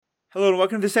Hello and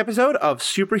welcome to this episode of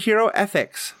Superhero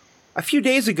Ethics. A few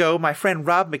days ago, my friend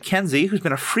Rob McKenzie, who's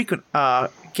been a frequent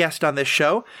guest on this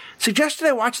show, suggested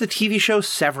I watch the TV show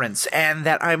Severance, and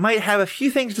that I might have a few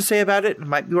things to say about it and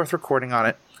might be worth recording on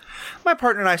it. My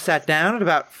partner and I sat down at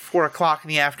about 4 o'clock in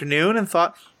the afternoon and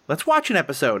thought, let's watch an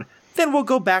episode. Then we'll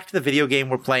go back to the video game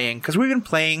we're playing, because we've been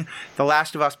playing The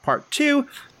Last of Us Part 2,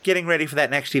 getting ready for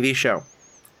that next TV show.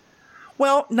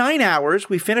 Well, 9 hours,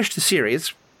 we finished the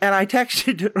series. And I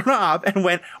texted Rob and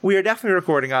went, we are definitely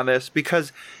recording on this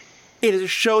because it is a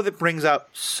show that brings up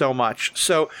so much.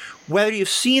 So whether you've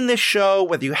seen this show,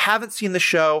 whether you haven't seen the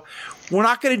show, we're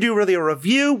not going to do really a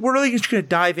review. We're really just going to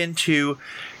dive into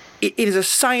it. It is a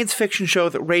science fiction show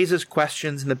that raises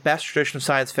questions in the best tradition of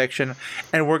science fiction,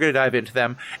 and we're going to dive into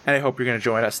them, and I hope you're going to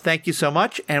join us. Thank you so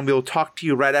much, and we will talk to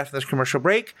you right after this commercial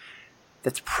break.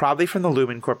 That's probably from the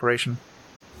Lumen Corporation.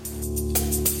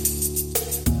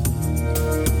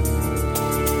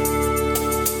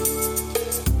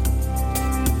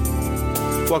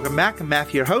 Welcome back. I'm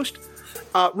Matthew, your host.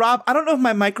 Rob, I don't know if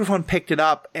my microphone picked it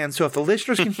up, and so if the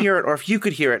listeners can hear it or if you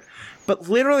could hear it, but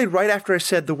literally right after I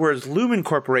said the words Lumen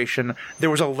Corporation, there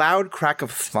was a loud crack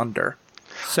of thunder.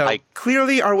 So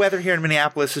clearly our weather here in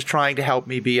Minneapolis is trying to help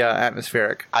me be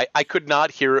atmospheric. I could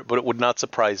not hear it, but it would not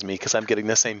surprise me because I'm getting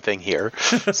the same thing here.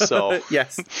 So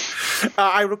yes.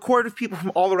 I record with people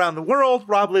from all around the world.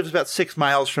 Rob lives about 6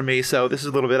 miles from me, so this is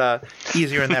a little bit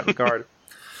easier in that regard.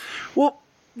 Well,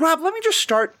 Rob, let me just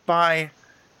start by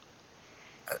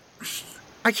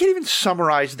I can't even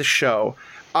summarize the show,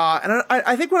 and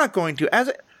I think we're not going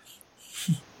to.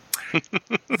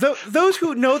 Those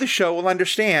who know the show will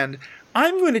understand.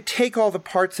 I'm going to take all the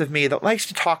parts of me that likes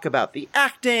to talk about the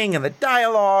acting and the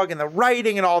dialogue and the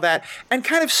writing and all that, and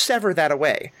kind of sever that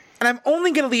away. And I'm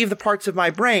only going to leave the parts of my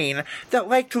brain that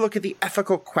like to look at the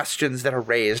ethical questions that are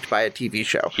raised by a TV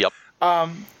show. Yep.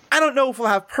 I don't know if we'll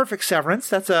have perfect severance.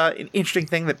 That's an interesting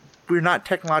thing that we're not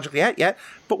technologically at yet,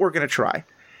 but we're going to try.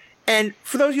 And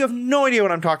for those of you who have no idea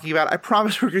what I'm talking about, I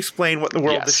promise we're going to explain what the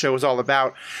world of the show is all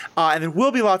about. And there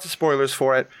will be lots of spoilers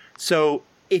for it. So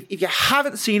if you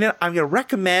haven't seen it, I'm going to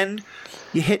recommend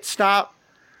you hit stop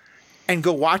and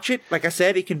go watch it. Like I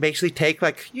said, it can basically take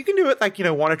you can do it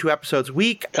 1 or 2 episodes a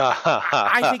week.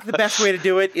 I think the best way to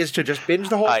do it is to just binge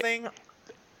the whole thing.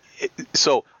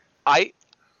 So I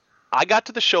got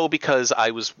to the show because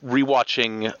I was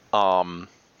rewatching.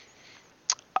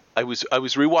 I was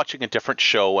rewatching a different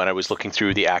show, and I was looking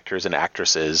through the actors and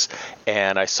actresses,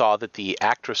 and I saw that the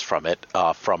actress from it,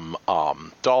 from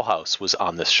Dollhouse, was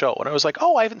on this show, and I was like,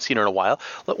 "Oh, I haven't seen her in a while.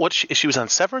 She was on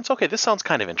Severance? Okay, this sounds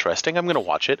kind of interesting. I'm going to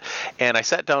watch it." And I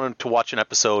sat down to watch an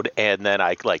episode, and then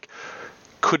I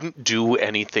couldn't do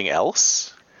anything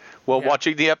else while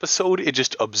watching the episode. It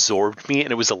just absorbed me,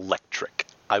 and it was electric.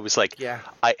 I was like,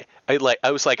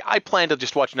 I plan to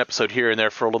just watch an episode here and there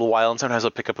for a little while, and sometimes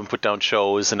I'll pick up and put down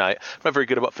shows, and I'm not very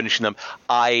good about finishing them.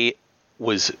 I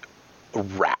was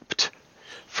rapt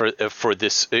for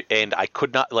this, and I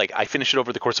could not, I finished it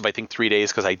over the course of, I think, 3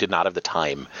 days because I did not have the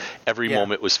time. Every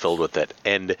moment was filled with it.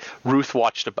 And Ruth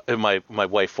my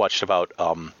wife watched about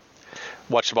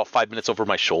 5 minutes over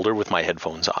my shoulder with my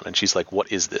headphones on, and she's like,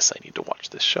 "What is this? I need to watch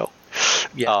this show."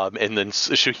 Yeah. And then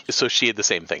so she had the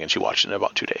same thing, and she watched it in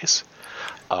about 2 days.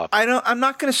 I'm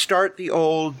not going to start the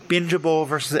old bingeable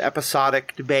versus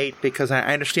episodic debate because I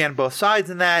understand both sides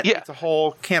in that. Yeah. It's a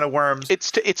whole can of worms.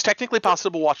 It's technically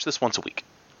possible to watch this once a week.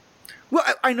 Well,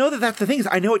 I know that's the thing is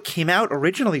I know it came out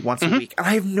originally once a week, and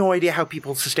I have no idea how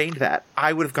people sustained that.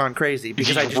 I would have gone crazy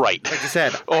because I just, like you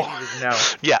said, I didn't know.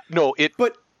 Yeah, no,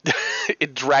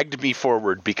 it dragged me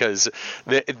forward because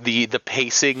the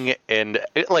pacing and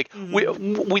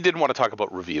we didn't want to talk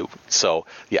about review. So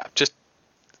yeah, just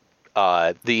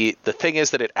the thing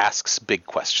is that it asks big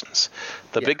questions.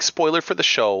 The big spoiler for the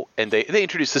show, and they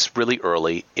introduced this really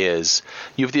early, is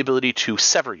you have the ability to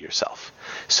sever yourself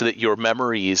so that your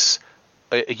memories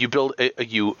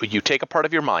you take a part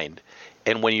of your mind,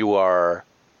 and when you are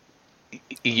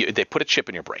they put a chip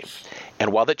in your brain,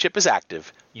 and while that chip is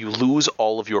active, you lose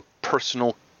all of your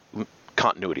personal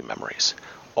continuity memories,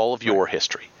 all of your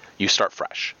history. You start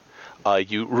fresh.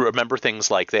 You remember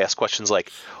things like, they ask questions like,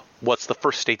 what's the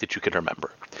first state that you can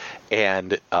remember?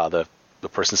 And the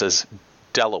person says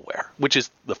Delaware, which is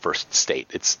the first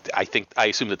state. I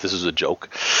assume that this is a joke,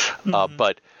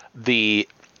 but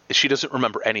she doesn't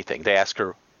remember anything. They ask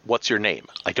her, what's your name?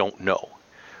 I don't know.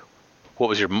 What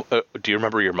was do you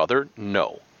remember your mother?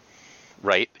 No.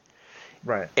 Right.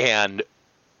 And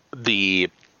they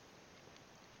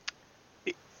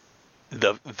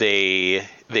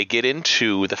get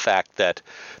into the fact that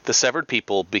the severed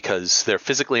people, because they're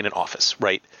physically in an office,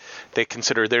 right? They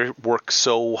consider their work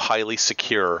so highly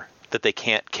secure that they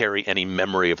can't carry any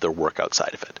memory of their work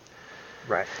outside of it.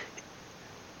 Right.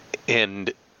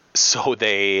 And so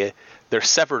they're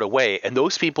severed away, and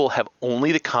those people have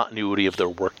only the continuity of their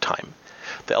work time.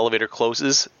 The elevator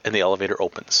closes and the elevator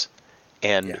opens,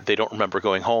 and they don't remember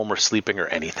going home or sleeping or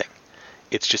anything.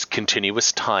 It's just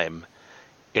continuous time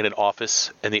in an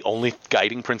office, and the only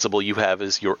guiding principle you have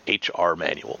is your HR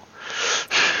manual.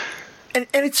 And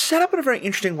it's set up in a very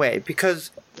interesting way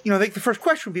because, I think the first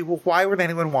question would be, well, why would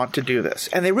anyone want to do this?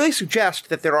 And they really suggest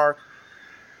that there are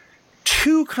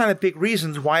two kind of big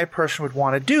reasons why a person would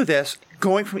want to do this,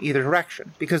 going from either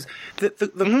direction. Because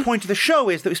the point of the show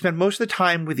is that we spend most of the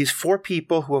time with these four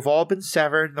people who have all been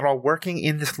severed. They're all working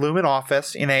in this Lumen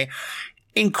office in a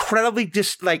incredibly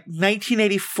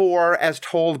 1984 as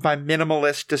told by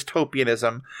minimalist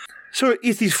dystopianism. So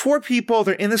it's these four people,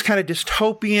 they're in this kind of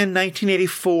dystopian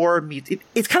 1984 meets,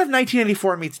 it's kind of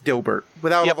 1984 meets Dilbert,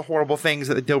 without all the horrible things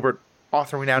that the Dilbert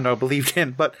author we now know believed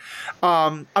in, but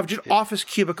of just office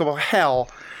cubicle hell.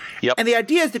 Yep. And the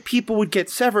idea is that people would get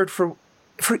severed for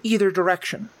either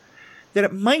direction. That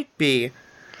it might be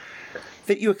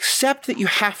that you accept that you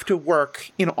have to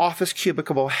work in office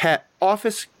cubicle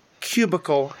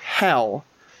hell,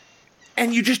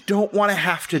 and you just don't want to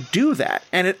have to do that.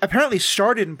 And it apparently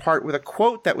started in part with a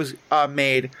quote that was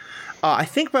made, I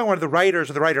think by one of the writers,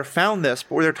 or the writer found this,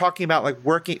 but where they're talking about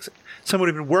someone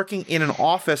who had been working in an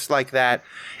office like that,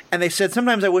 and they said,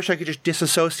 sometimes I wish I could just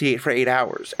disassociate for 8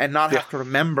 hours and not have to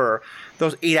remember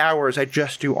those 8 hours I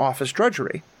just do office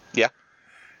drudgery. Yeah.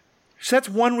 So that's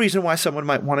one reason why someone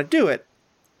might want to do it.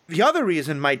 The other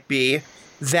reason might be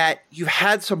that you've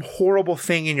had some horrible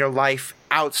thing in your life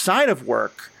outside of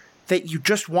work that you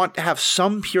just want to have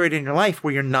some period in your life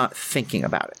where you're not thinking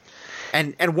about it.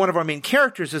 And one of our main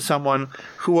characters is someone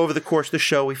who, over the course of the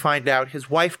show, we find out his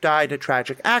wife died in a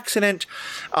tragic accident.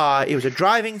 It was a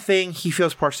driving thing. He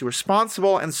feels partially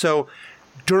responsible. And so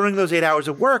during those 8 hours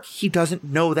of work, he doesn't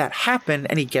know that happened,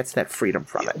 and he gets that freedom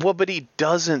from it. Well, but he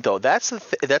doesn't, though. That's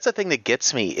the thing that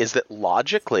gets me, is that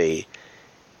logically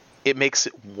it makes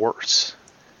it worse.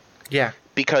 Yeah.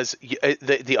 Because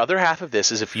the other half of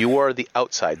this is if you are the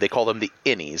outside, they call them the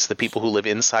innies, the people who live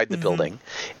inside the building,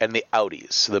 and the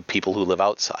outies, the people who live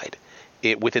outside,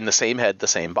 within the same head, the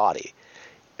same body.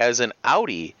 As an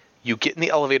outie, you get in the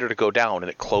elevator to go down, and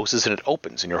it closes and it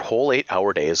opens, and your whole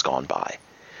 8-hour day has gone by.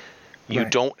 You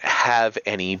don't have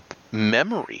any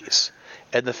memories.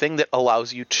 And the thing that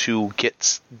allows you to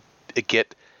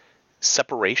get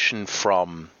separation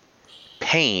from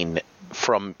pain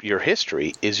from your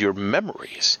history is your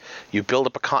memories. You build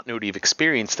up a continuity of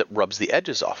experience that rubs the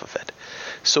edges off of it.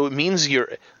 So it means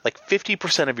you're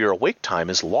 50% of your awake time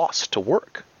is lost to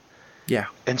work. Yeah.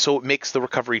 And so it makes the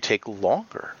recovery take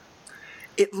longer.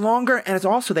 And it's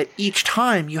also that each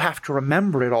time you have to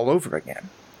remember it all over again.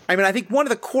 I mean, I think one of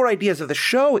the core ideas of the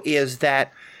show is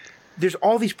that there's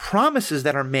all these promises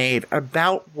that are made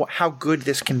about how good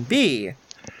this can be,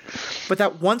 but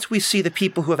that once we see the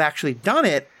people who have actually done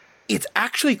it, it's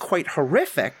actually quite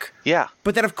horrific. Yeah.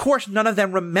 But then, of course, none of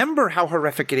them remember how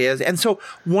horrific it is. And so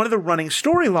one of the running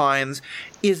storylines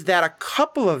is that a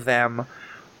couple of them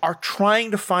are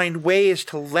trying to find ways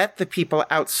to let the people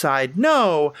outside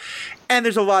know. And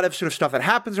there's a lot of sort of stuff that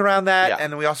happens around that. Yeah.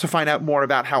 And then we also find out more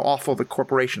about how awful the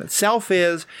corporation itself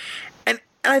is. And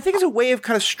I think as a way of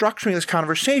kind of structuring this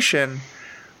conversation,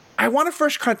 I want to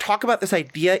first kind of talk about this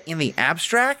idea in the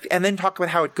abstract and then talk about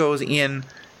how it goes in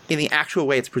the actual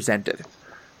way it's presented.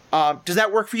 Does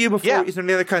that work for you? Is there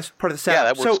any other kind of part of the setup?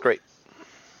 Yeah, that works great.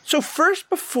 So first,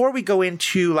 before we go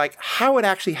into how it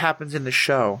actually happens in the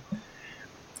show,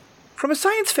 from a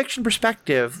science fiction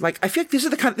perspective, I feel like this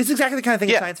is exactly the kind of thing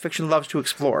science fiction loves to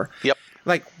explore. Yep.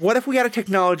 What if we had a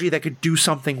technology that could do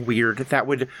something weird that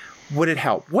would it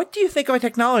help? What do you think of a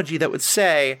technology that would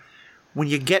say, when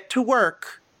you get to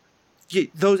work,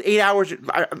 those 8 hours,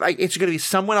 it's going to be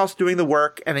someone else doing the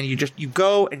work, and then you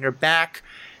go and you're back.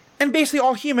 And basically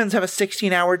all humans have a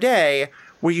 16-hour day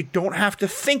where you don't have to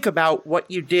think about what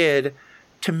you did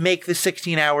to make the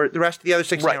rest of the other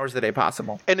 16 hours of the day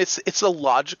possible. And it's a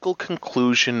logical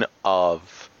conclusion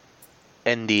of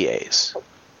NDAs,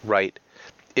 right?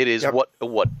 It is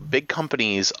what big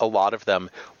companies, a lot of them,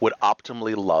 would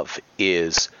optimally love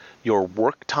is your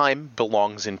work time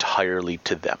belongs entirely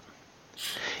to them.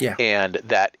 Yeah. And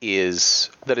that is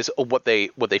what they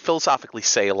philosophically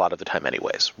say a lot of the time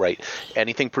anyways, right?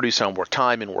 Anything produced on work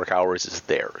time and work hours is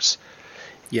theirs.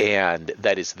 Yeah. And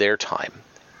that is their time.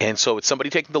 And so it's somebody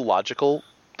taking the logical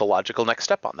next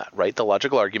step on that, right? The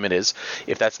logical argument is,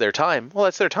 if that's their time, well,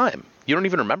 that's their time. You don't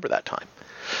even remember that time,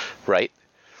 right?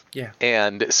 Yeah.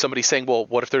 And somebody saying, well,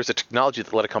 what if there's a technology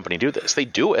that let a company do this? They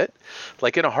do it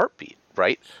like in a heartbeat,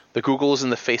 right? The Googles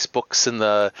and the Facebooks and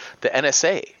the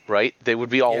NSA, right? They would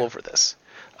be all over this.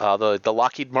 The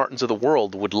Lockheed Martins of the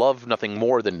world would love nothing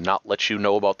more than not let you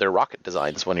know about their rocket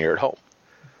designs when you're at home.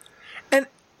 And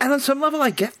on some level, I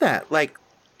get that. Like,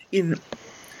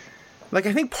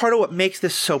 I think part of what makes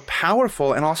this so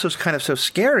powerful and also kind of so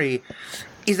scary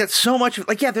is that so much of,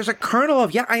 there's a kernel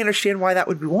of, I understand why that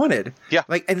would be wanted. Yeah.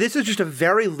 And this is just a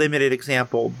very limited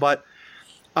example, but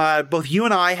both you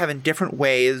and I have in different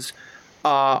ways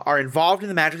are involved in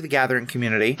the Magic the Gathering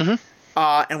community. Mm-hmm.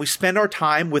 And we spend our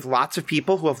time with lots of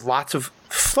people who have lots of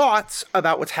thoughts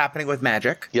about what's happening with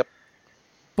Magic. Yep.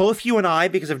 Both you and I,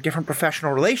 because of different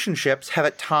professional relationships, have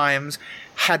at times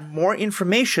had more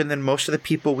information than most of the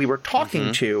people we were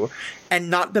talking to and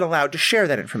not been allowed to share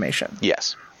that information.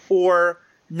 Yes. Or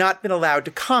not been allowed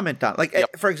to comment on.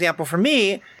 For example, for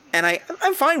me, and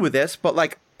I'm fine with this,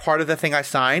 but part of the thing I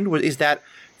signed is that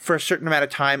for a certain amount of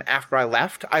time after I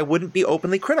left, I wouldn't be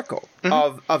openly critical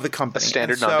of the company. A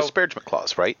standard non-disparagement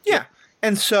clause, right? Yeah.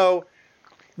 And so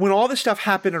when all this stuff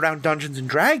happened around Dungeons and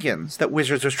Dragons that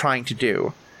Wizards was trying to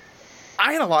do,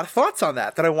 I had a lot of thoughts on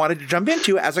that I wanted to jump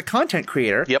into as a content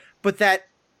creator. Yep. But that,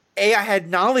 I had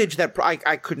knowledge that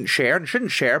I couldn't share and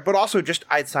shouldn't share, but also just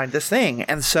I'd signed this thing.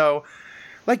 And so,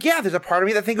 there's a part of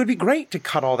me that think it would be great to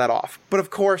cut all that off. But of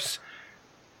course,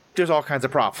 there's all kinds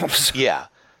of problems. Yeah.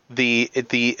 The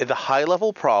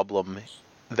high-level problem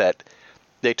that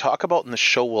they talk about in the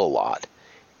show a lot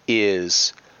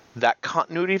is that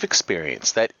continuity of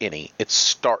experience, that it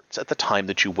starts at the time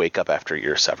that you wake up after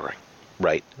you're severing,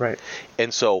 right? Right.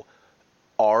 And so,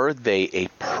 are they a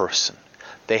person?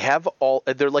 They're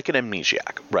like an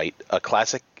amnesiac, right? A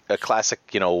classic,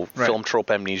 film trope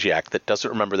amnesiac that doesn't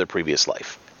remember their previous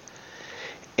life.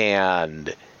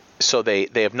 And so they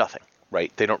have nothing,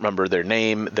 right? They don't remember their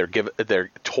name. They're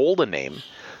told a name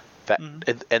that,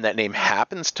 and that name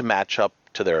happens to match up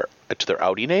to their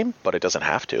Audi name, but it doesn't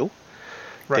have to.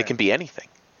 Right. They can be anything.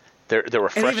 They're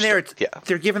refreshed. And even there,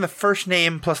 they're given the first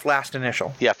name plus last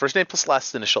initial. Yeah, first name plus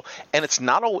last initial, and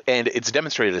it's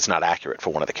demonstrated it's not accurate for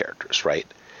one of the characters, right?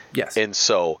 Yes. And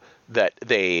so that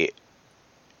they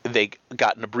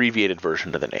got an abbreviated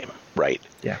version of the name, right?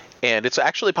 Yeah. And it's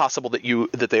actually possible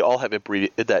that they all have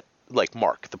that, like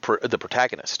Mark, the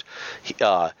protagonist,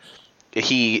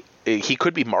 he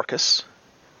could be Marcus,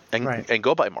 and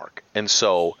go by Mark, and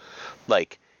so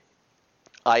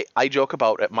I joke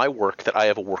about at my work that I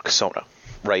have a work persona,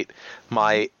 right?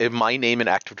 My name in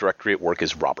Active Directory at work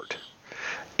is Robert.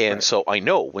 And so I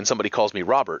know when somebody calls me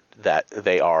Robert that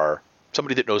they are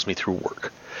somebody that knows me through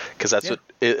work. Because that's what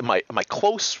my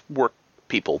close work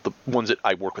people, the ones that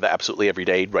I work with absolutely every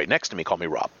day right next to me, call me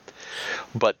Rob.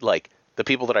 But the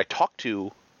people that I talk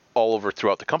to all over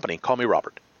throughout the company call me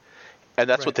Robert. And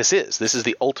that's what this is. This is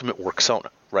the ultimate work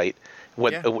persona, right?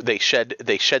 When they shed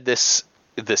this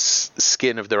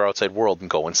skin of their outside world and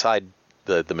go inside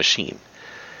the machine.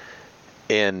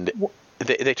 And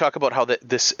they talk about how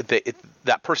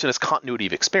that person has continuity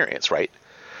of experience, right?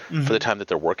 Mm-hmm. For the time that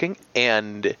they're working,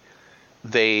 and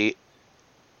they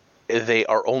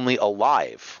are only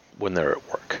alive when they're at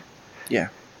work. Yeah.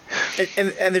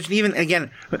 And there's even,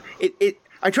 again,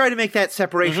 I try to make that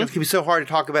separation. It can be so hard to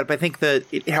talk about, but I think that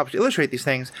it helps to illustrate these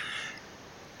things.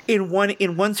 In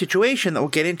one situation that we'll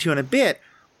get into in a bit,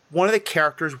 one of the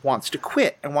characters wants to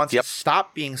quit and wants to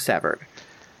stop being severed.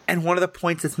 And one of the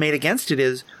points that's made against it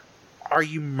is, are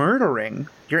you murdering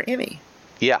your innie?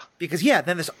 Yeah. Because,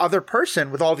 then this other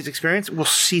person with all these experience will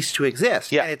cease to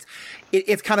exist. Yeah. And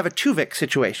it's kind of a Tuvok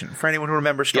situation for anyone who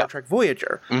remembers Star Trek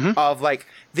Voyager, of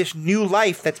this new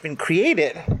life that's been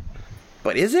created.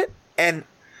 But is it? And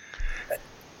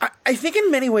I think in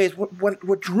many ways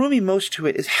what drew me most to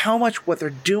it is how much what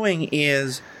they're doing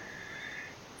is,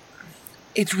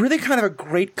 it's really kind of a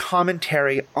great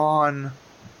commentary on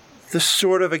the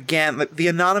sort of, again, the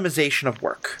anonymization of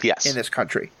work in this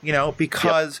country,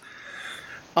 because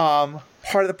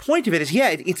part of the point of it is,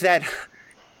 it's that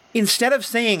instead of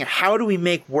saying, how do we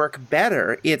make work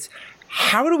better? It's,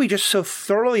 how do we just so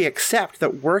thoroughly accept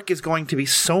that work is going to be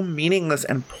so meaningless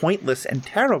and pointless and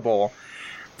terrible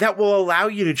that will allow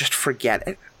you to just forget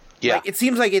it? Yeah. It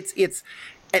seems like it's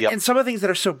and some of the things that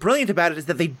are so brilliant about it is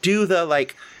that they do the,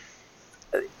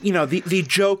 the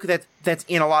joke that's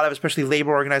in a lot of, especially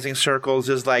labor organizing circles,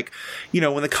 is when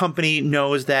the company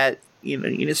knows that,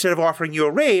 instead of offering you a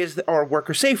raise or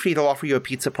worker safety, they'll offer you a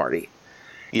pizza party.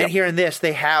 Yep. And here in this,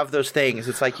 they have those things.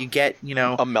 It's like you get,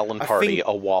 a melon party,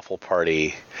 a waffle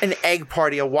party, an egg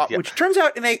party, which turns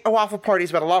out a waffle party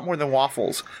is about a lot more than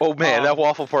waffles. Oh man, that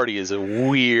waffle party is a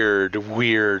weird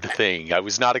thing. I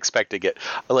was not expecting it.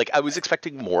 I was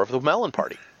expecting more of the melon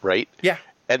party, right? Yeah.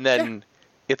 And then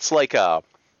it's like a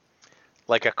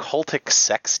cultic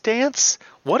sex dance.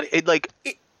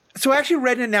 So I actually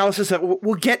read an analysis that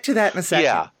we'll get to that in a second.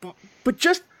 Yeah. But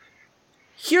just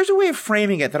here's a way of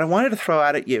framing it that I wanted to throw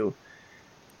out at you.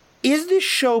 Is this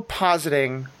show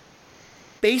positing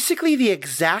basically the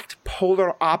exact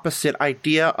polar opposite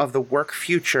idea of the work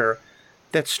future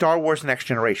that Star Wars The Next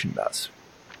Generation does?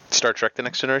 Star Trek The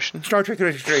Next Generation? Star Trek The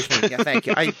Next Generation, yeah, thank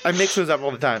you. I mix those up all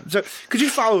the time. So could you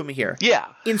follow me here? Yeah.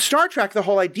 In Star Trek, the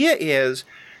whole idea is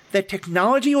that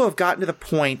technology will have gotten to the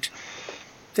point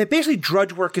that basically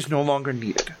drudge work is no longer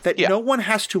needed. That no one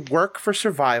has to work for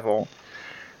survival.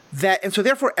 And so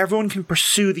therefore everyone can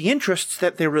pursue the interests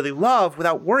that they really love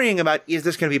without worrying about, is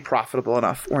this going to be profitable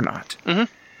enough or not? Mm-hmm.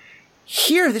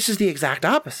 Here, this is the exact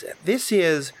opposite. This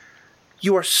is,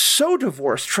 you are so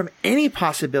divorced from any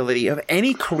possibility of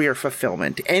any career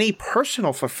fulfillment, any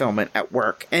personal fulfillment at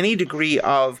work, any degree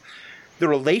of the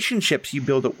relationships you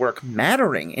build at work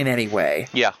mattering in any way.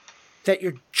 Yeah. That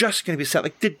you're just going to be set.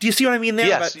 Like, do you see what I mean there?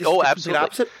 Yes. Absolutely.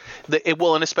 Opposite?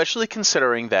 And especially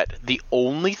considering that the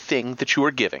only thing that you are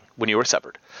giving when you are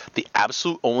severed, the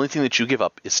absolute only thing that you give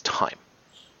up is time.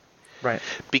 Right.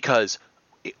 Because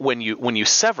when you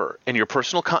sever and your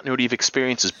personal continuity of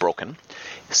experience is broken,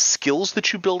 skills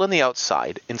that you build on the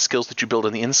outside and skills that you build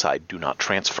on the inside do not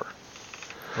transfer.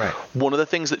 Right. One of the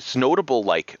things that's notable,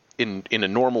 like in a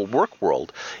normal work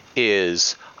world,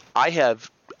 is I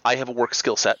have a work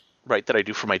skill set, right, that I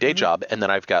do for my day job, and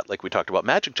then I've got, like we talked about,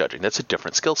 magic judging. That's a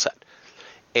different skill set.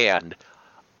 And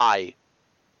I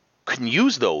can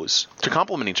use those to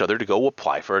complement each other to go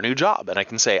apply for a new job. And I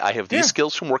can say, I have these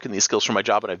skills from work and these skills from my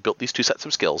job, and I've built these two sets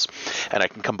of skills, and I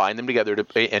can combine them together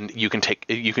and you can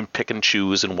pick and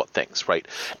choose and what things, right?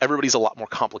 Everybody's a lot more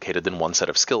complicated than one set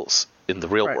of skills in the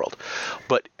real world.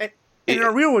 But in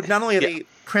a real world, not only are they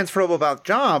transferable about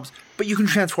jobs, but you can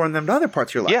transform them to other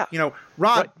parts of your life. Yeah.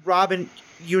 Rob and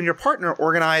you and your partner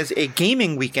organize a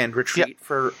gaming weekend retreat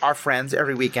for our friends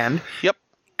every weekend. Yep.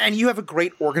 And you have a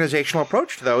great organizational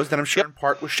approach to those that I'm sure in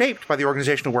part was shaped by the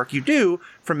organizational work you do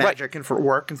for Magic and for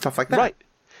work and stuff like that. Right.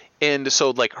 And so,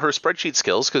 like, her spreadsheet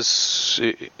skills, because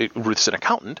Ruth's an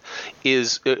accountant,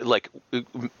 is leveraged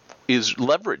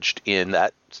in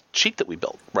that sheet that we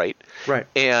built, right? Right.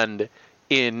 And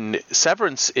in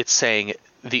Severance, it's saying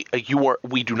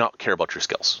we do not care about your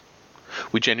skills.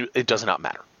 It does not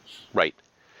matter, right?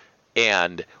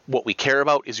 And what we care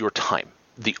about is your time.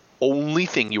 The only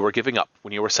thing you are giving up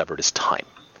when you are severed is time.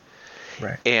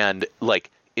 Right. And like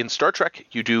in Star Trek,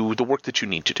 you do the work that you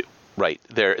need to do, right?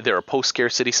 They're a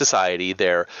post-scarcity society.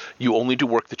 You only do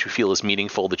work that you feel is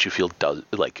meaningful, that you feel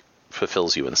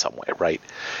fulfills you in some way, right?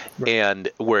 And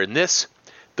where in this,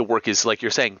 the work is, like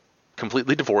you're saying,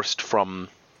 completely divorced from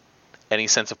any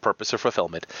sense of purpose or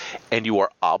fulfillment, and you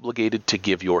are obligated to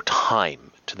give your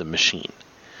time to the machine.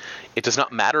 It does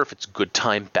not matter if it's good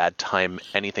time, bad time,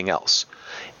 anything else.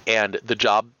 And the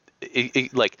job,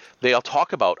 like they all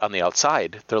talk about on the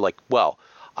outside, they're like, well,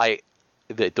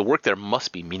 the work there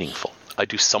must be meaningful. I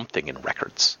do something in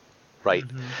records, right?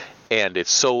 Mm-hmm. And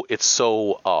it's so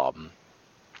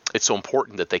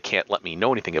important that they can't let me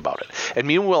know anything about it. And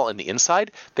meanwhile, on the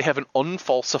inside, they have an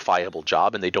unfalsifiable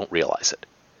job and they don't realize it.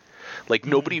 Like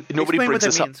nobody brings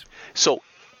this up. So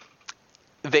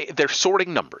they're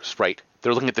sorting numbers, right?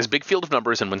 They're looking at this big field of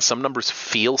numbers, and when some numbers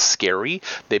feel scary,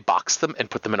 they box them and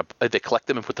put them they collect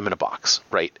them and put them in a box,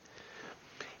 right?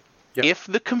 Yep. If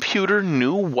the computer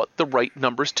knew what the right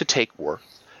numbers to take were,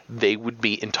 they would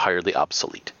be entirely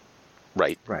obsolete,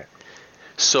 right? Right.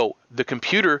 So the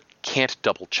computer can't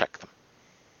double check them.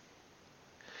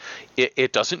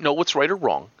 It doesn't know what's right or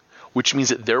wrong, which means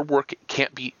that their work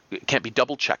can't be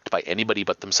double checked by anybody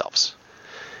but themselves.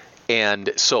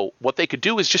 And so what they could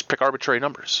do is just pick arbitrary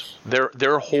numbers.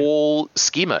 Their whole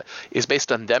schema is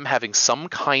based on them having some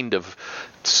kind of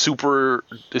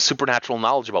supernatural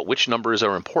knowledge about which numbers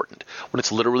are important, when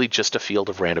it's literally just a field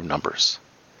of random numbers.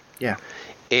 Yeah.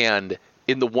 And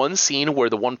in the one scene where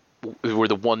the one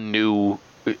new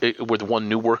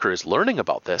worker is learning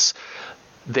about this,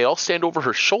 they all stand over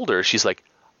her shoulder. She's like,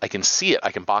 I can see it.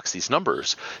 I can box these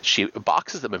numbers. She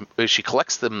boxes them and she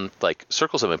collects them, like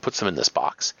circles them and puts them in this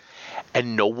box.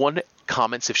 And no one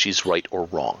comments if she's right or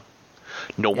wrong.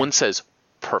 No one says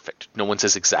perfect. No one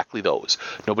says exactly those.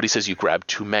 Nobody says you grabbed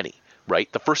too many,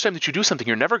 right? The first time that you do something,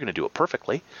 you're never going to do it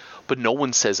perfectly, but no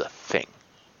one says a thing.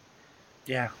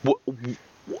 Yeah.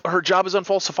 her job is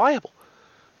unfalsifiable,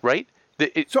 right?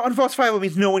 So unfalsifiable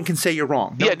means no one can say you're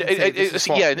wrong. No one can say this is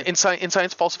false. In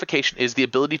science, falsification is the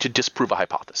ability to disprove a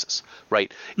hypothesis,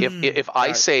 right? If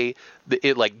I say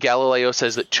like Galileo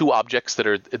says that two objects that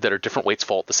are different weights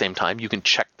fall at the same time, you can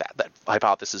check that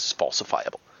hypothesis is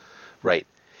falsifiable, right?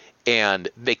 And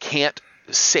they can't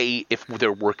say if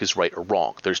their work is right or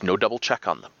wrong. There's no double check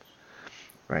on them,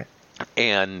 right?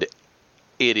 And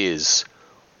it is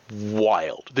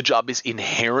wild. The job is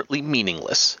inherently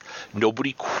meaningless.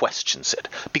 Nobody questions it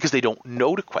because they don't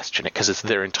know to question it because it's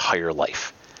their entire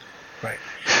life. Right.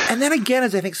 And that again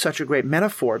is, I think, such a great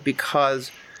metaphor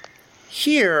because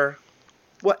here,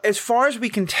 well, as far as we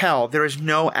can tell, there is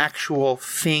no actual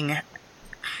thing.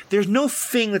 There's no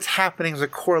thing that's happening as a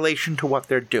correlation to what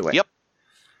they're doing. Yep.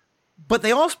 But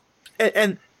they also,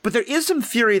 but there is some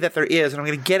theory that there is, and I'm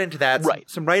going to get into that. Right.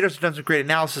 Some writers have done some great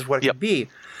analysis of what it could be.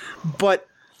 But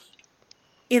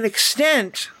in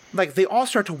extent, like, they all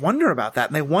start to wonder about that,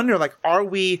 and they wonder, like, are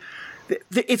we...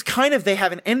 It's kind of, they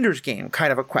have an Ender's Game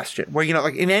kind of a question, where, you know,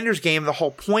 like, in Ender's Game, the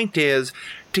whole point is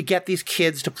to get these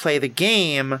kids to play the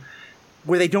game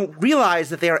where they don't realize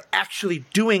that they are actually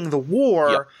doing the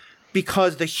war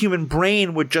because the human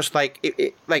brain would just, like...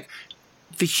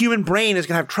 the human brain is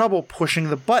going to have trouble pushing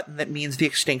the button that means the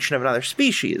extinction of another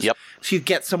species. Yep. So you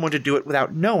get someone to do it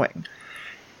without knowing.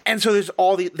 And so there's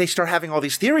they start having all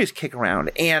these theories kick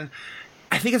around. And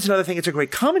I think it's another thing it's a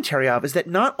great commentary of is that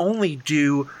not only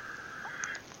do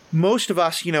most of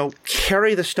us, you know,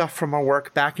 carry the stuff from our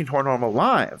work back into our normal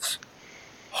lives,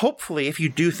 hopefully if you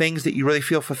do things that you really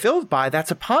feel fulfilled by, that's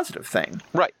a positive thing.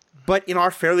 Right. But in our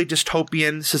fairly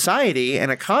dystopian society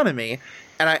and economy,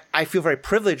 and I feel very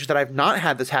privileged that I've not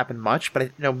had this happen much, but I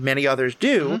know many others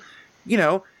do, you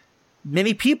know,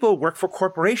 many people work for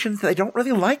corporations that they don't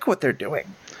really like what they're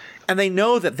doing. And they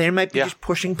know that they might be just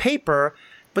pushing paper,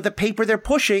 but the paper they're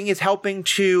pushing is helping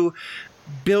to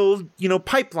build, you know,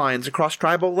 pipelines across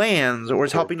tribal lands, or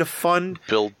is helping to fund,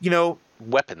 build, you know,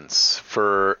 weapons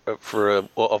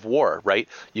of war, right?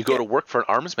 You go to work for an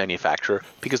arms manufacturer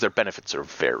because their benefits are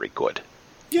very good,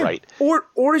 right?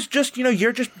 Or it's just, you know,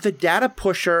 you're just the data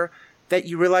pusher that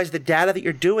you realize the data that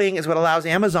you're doing is what allows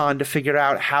Amazon to figure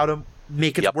out how to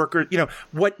make its workers, you know,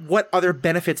 what other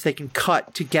benefits they can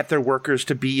cut to get their workers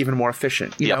to be even more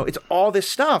efficient. You know, it's all this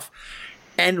stuff.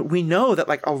 And we know that,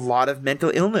 like, a lot of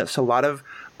mental illness, a lot of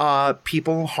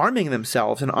people harming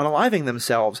themselves and unaliving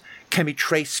themselves can be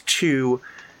traced to,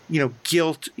 you know,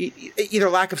 guilt, either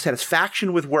lack of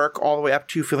satisfaction with work all the way up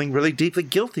to feeling really deeply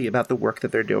guilty about the work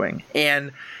that they're doing.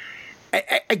 And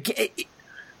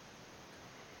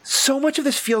so much of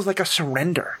this feels like a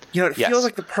surrender. You know, it feels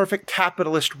like the perfect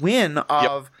capitalist win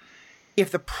of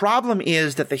if the problem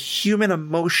is that the human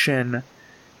emotion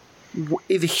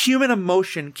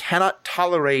cannot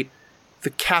tolerate the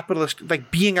capitalist,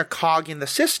 like, being a cog in the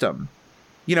system,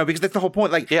 you know, because that's the whole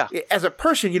point. Like, as a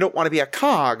person, you don't want to be a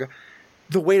cog.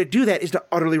 The way to do that is to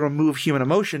utterly remove human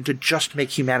emotion to just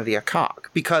make humanity a cog.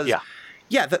 Because,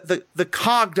 the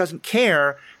cog doesn't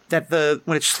care that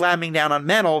when it's slamming down on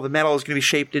metal, the metal is going to be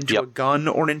shaped into a gun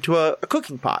or into a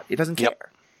cooking pot. It doesn't care.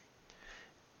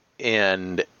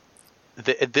 And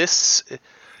this,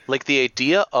 like, the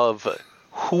idea of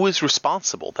who is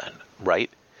responsible then, right?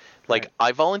 Like,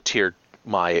 I volunteered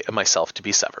myself to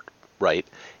be severed, right?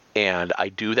 And I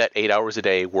do that 8 hours a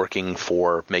day working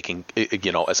for making,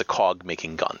 you know, as a cog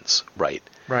making guns, right?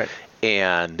 Right.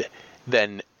 And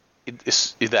then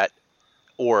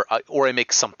or I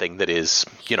make something that is,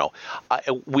 you know,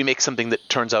 we make something that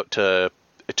turns out to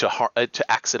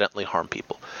accidentally harm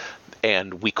people,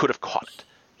 and we could have caught it.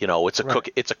 You know, it's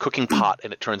a cooking pot,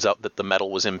 and it turns out that the metal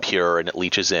was impure, and it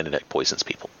leaches in, and it poisons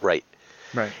people, right?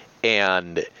 Right.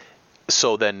 And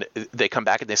so then they come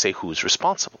back and they say, who's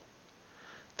responsible?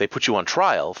 They put you on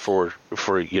trial for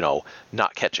you know,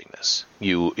 not catching this.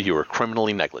 You were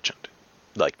criminally negligent.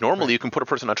 Like, normally you can put a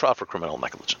person on trial for criminal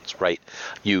negligence, right?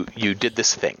 You did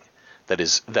this thing that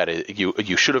is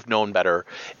you should have known better,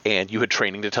 and you had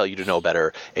training to tell you to know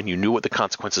better, and you knew what the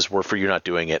consequences were for you not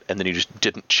doing it, and then you just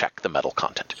didn't check the metal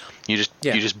content. You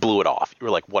just blew it off. You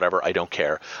were like, whatever, I don't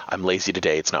care. I'm lazy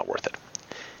today. It's not worth it.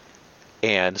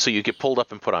 And so you get pulled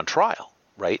up and put on trial,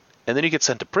 right? And then you get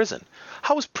sent to prison.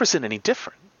 How is prison any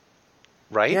different,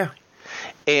 right? Yeah.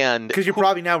 And because you're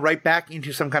probably now right back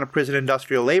into some kind of prison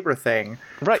industrial labor thing,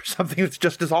 right? Something that's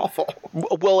just as awful.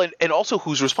 Well, and also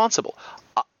who's responsible?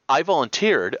 I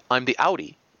volunteered. I'm the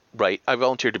outie, right? I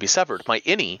volunteered to be severed. My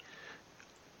innie,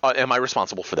 am I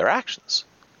responsible for their actions?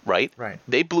 Right. Right.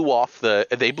 They blew off the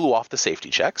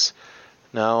safety checks.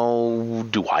 Now,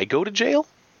 do I go to jail?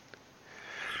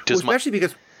 Especially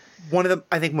because one of the,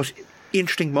 I think, most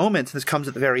interesting moments, and this comes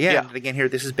at the very end. Yeah. And again, here,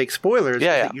 this is big spoilers.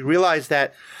 Yeah, that you realize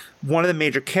that one of the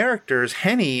major characters,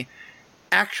 Henny,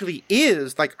 actually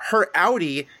is, like, her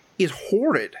Audi is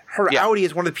horrid. Her Audi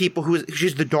is one of the people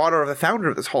she's the daughter of the founder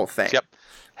of this whole thing. Yep.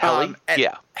 Helly?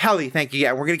 Helly, thank you.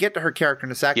 Yeah, we're going to get to her character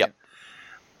in a second. Yep.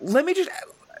 Let me just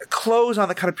close on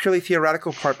the kind of purely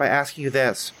theoretical part by asking you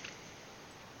this.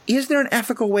 Is there an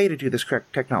ethical way to do this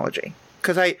technology?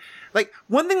 Because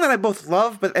one thing that I both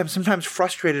love but am sometimes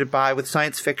frustrated by with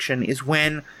science fiction is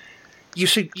when you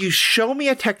show me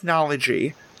a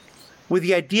technology with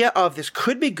the idea of this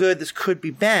could be good, this could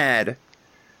be bad,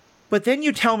 but then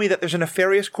you tell me that there's a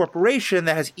nefarious corporation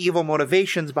that has evil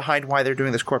motivations behind why they're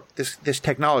doing this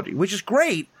technology, which is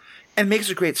great and makes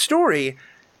a great story.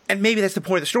 And maybe that's the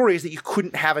point of the story, is that you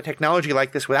couldn't have a technology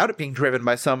like this without it being driven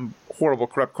by some horrible,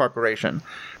 corrupt corporation.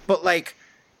 But, like,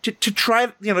 to try,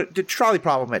 to trolley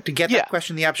problem it, to get that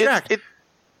question in the abstract,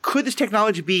 could this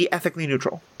technology be ethically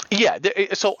neutral? Yeah.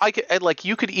 So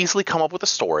you could easily come up with a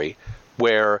story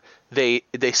where they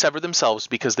sever themselves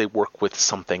because they work with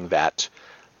something that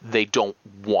they don't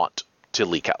want to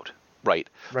leak out, right?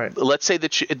 Right. Let's say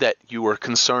that you are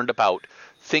concerned about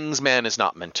things man is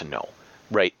not meant to know.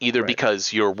 Right, either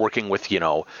because you're working with,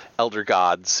 elder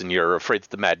gods and you're afraid that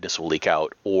the madness will leak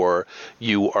out, or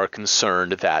you are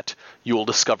concerned that you will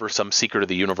discover some secret of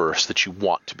the universe that you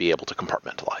want to be able to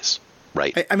compartmentalize,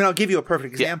 right? I mean, I'll give you a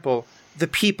perfect example. Yeah. The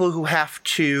people who have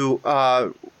to,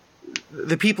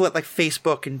 the people at, like,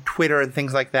 Facebook and Twitter and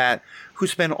things like that, who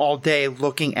spend all day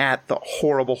looking at the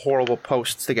horrible, horrible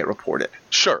posts that get reported.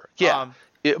 Sure, yeah.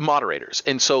 Moderators,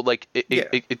 and so the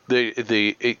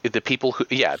people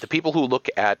who look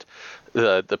at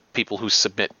the people who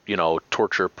submit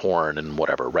torture porn and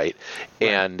whatever, right?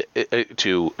 And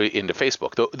into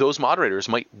Facebook, those moderators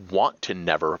might want to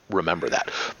never remember that.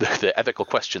 The ethical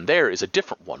question there is a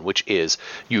different one, which is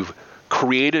you've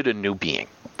created a new being,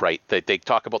 right? They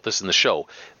talk about this in the show,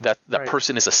 that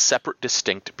person is a separate,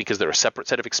 distinct, because they're a separate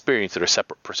set of experience, they're a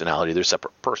separate personality, they're a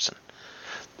separate person.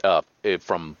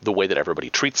 From the way that everybody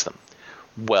treats them.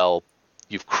 Well,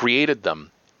 you've created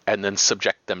them and then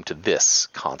subject them to this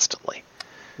constantly.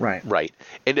 Right.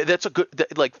 And that's a good,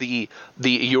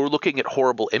 you're looking at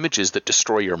horrible images that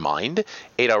destroy your mind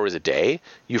 8 hours a day.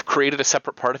 You've created a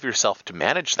separate part of yourself to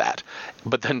manage that,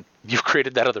 but then you've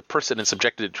created that other person and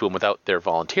subjected it to them without their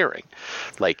volunteering.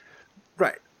 Right.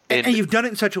 And you've done it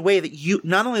in such a way that you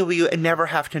not only will you never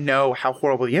have to know how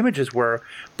horrible the images were,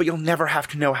 but you'll never have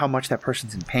to know how much that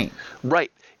person's in pain.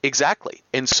 Right. Exactly.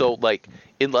 And so,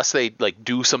 unless they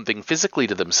do something physically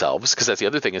to themselves, because that's the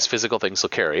other thing, is physical things will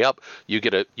carry up. You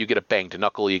get a banged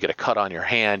knuckle, you get a cut on your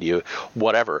hand,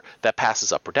 whatever that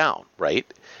passes up or down, right?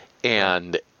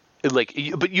 And but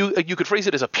you could phrase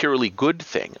it as a purely good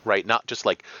thing, right? Not just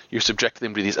you're subjecting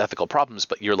them to these ethical problems,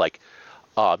 but you're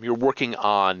you're working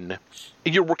on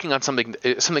something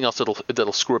else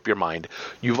that'll screw up your mind.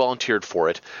 You volunteered for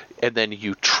it, and then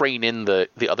you train in the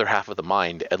other half of the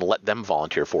mind and let them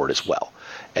volunteer for it as well,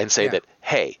 and say that,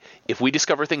 hey, if we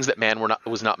discover things that man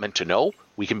was not meant to know,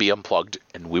 we can be unplugged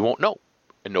and we won't know,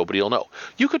 and nobody will know.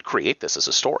 You could create this as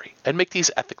a story and make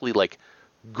these ethically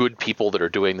good people that are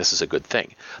doing this is a good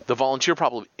thing. The volunteer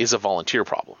problem is a volunteer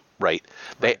problem, right?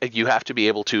 You have to be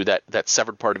able to, that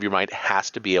severed part of your mind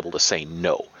has to be able to say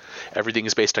no. Everything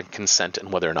is based on consent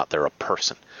and whether or not they're a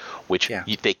person, which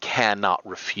they cannot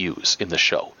refuse in the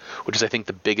show, which is, I think,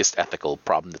 the biggest ethical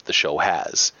problem that the show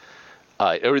has.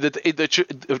 Or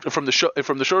from the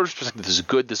show's perspective, this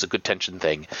is a good tension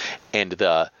thing, and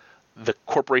the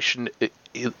corporation it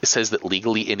says that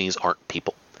legally innies aren't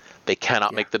people. They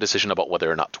cannot make the decision about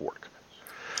whether or not to work.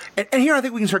 And here I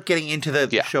think we can start getting into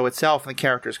the show itself and the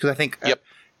characters, because I think,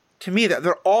 to me, that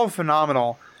they're all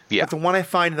phenomenal. Yeah. But the one I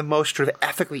find the most sort of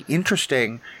ethically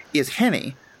interesting is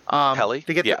Henny. Helly?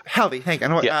 Helly, thank you.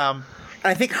 And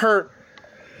I think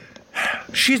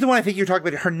she's the one I think you're talking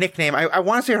about, her nickname. I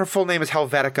want to say her full name is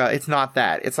Helvetica. It's not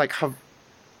that. It's like...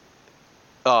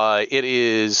 It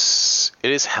is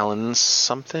Helen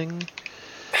something.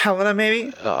 Helena,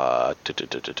 maybe?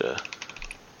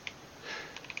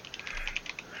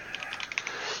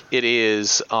 It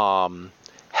is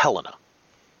Helena.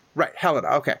 Right, Helena,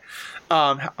 okay.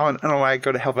 I don't know why I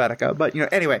go to Helvetica, but,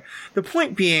 anyway. The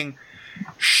point being,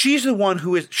 she's the one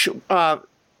who is...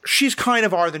 she's kind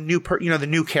of the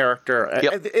new character.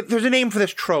 Yep. There's a name for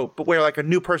this trope, but where a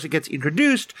new person gets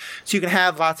introduced, so you can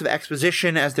have lots of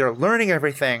exposition as they're learning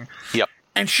everything. Yep.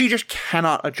 And she just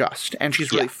cannot adjust, and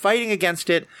she's really fighting against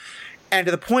it, and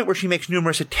to the point where she makes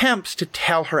numerous attempts to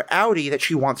tell her Audi that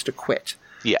she wants to quit.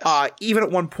 Yes. Even at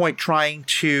one point trying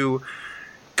to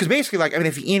Because basically, like, I mean,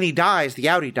 if the innie dies, the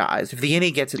outie dies. If the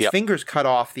innie gets its fingers cut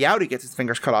off, the outie gets its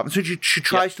fingers cut off. And so she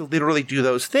tries to literally do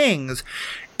those things.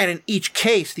 And in each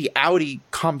case, the outie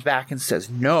comes back and says,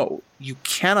 no, you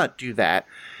cannot do that.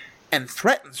 And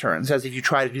threatens her and says, if you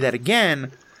try to do that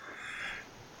again,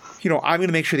 you know, I'm going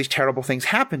to make sure these terrible things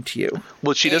happen to you.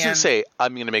 Well, she doesn't say,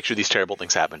 I'm going to make sure these terrible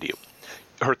things happen to you.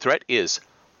 Her threat is,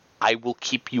 I will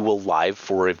keep you alive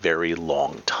for a very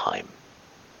long time.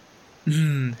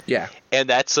 Yeah. And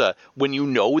that's when you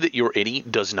know that your innie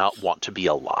does not want to be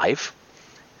alive,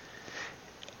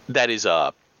 that is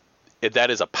a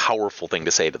powerful thing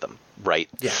to say to them, right?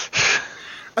 Yeah.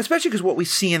 Especially because what we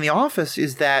see in The Office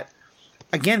is that,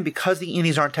 again, because the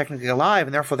innies aren't technically alive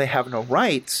and therefore they have no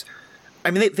rights,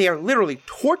 I mean, they are literally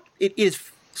it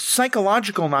is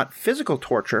psychological, not physical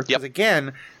torture. Because,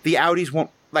 again, the outies won't,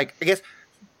 like, I guess...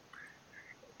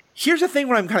 Here's the thing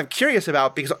where I'm kind of curious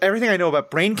about, because everything I know about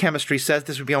brain chemistry says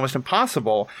this would be almost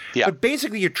impossible. Yeah. But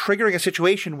basically, you're triggering a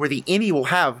situation where the innie will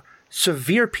have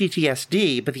severe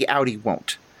PTSD, but the outie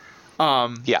won't.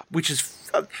 Which is...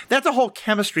 that's a whole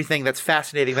chemistry thing that's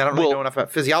fascinating. I don't really know enough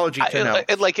about physiology to know.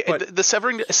 The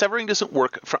severing doesn't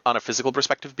work on a physical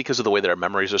perspective because of the way that our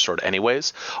memories are stored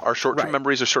anyways. Our short-term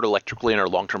memories are stored electrically and our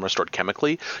long-term are stored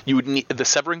chemically. You would need the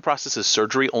severing process as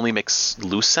surgery only makes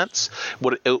loose sense.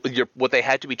 What they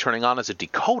had to be turning on is a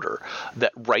decoder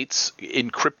that writes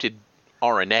encrypted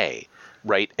RNA.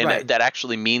 Right, and that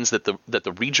actually means that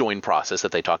the rejoin process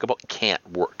that they talk about can't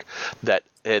work. That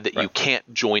you can't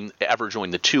ever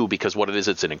join the two, because what it is,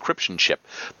 it's an encryption chip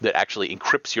that actually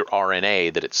encrypts your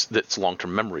RNA that's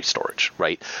long-term memory storage.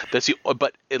 Right.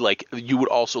 You would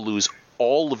also lose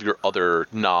all of your other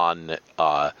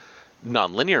non-linear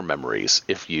memories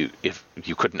if you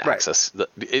couldn't access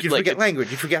you forget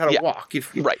language, you forget how to walk.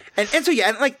 And so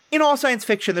and like in all science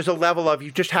fiction, there's a level of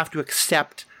you just have to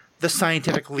accept the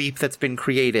scientific leap that's been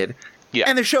created. Yeah.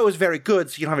 And the show is very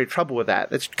good, so you don't have any trouble with that.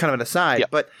 That's kind of an aside. Yeah.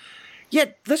 But,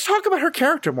 let's talk about her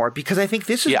character more, because I think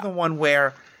this is the one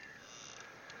where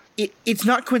it's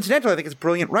not coincidental. I think it's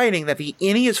brilliant writing that the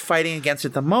innie is fighting against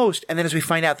it the most, and then as we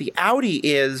find out, the outie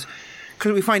is...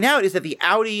 Because what we find out is that the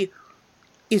outie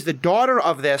is the daughter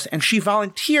of this, and she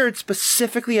volunteered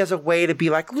specifically as a way to be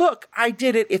like, look, I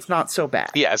did it, it's not so bad.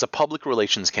 Yeah, as a public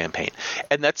relations campaign.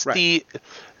 And that's the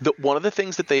one of the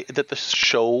things that the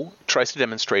show tries to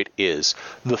demonstrate is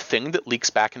the thing that leaks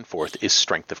back and forth is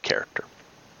strength of character.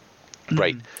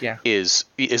 Right? Yeah. Is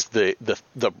the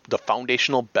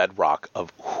foundational bedrock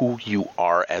of who you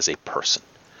are as a person.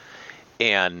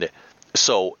 And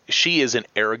so she is an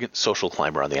arrogant social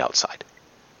climber on the outside.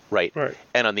 Right?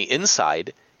 And on the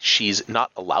inside, she's not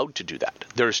allowed to do that.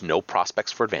 There's no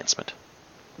prospects for advancement.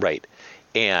 Right?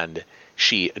 And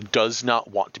she does not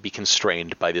want to be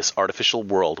constrained by this artificial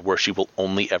world where she will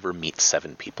only ever meet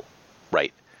 7 people.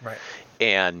 Right?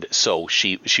 And so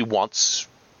she wants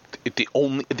the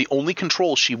only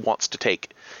control she wants to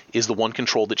take is the one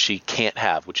control that she can't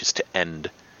have, which is to end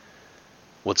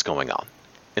what's going on.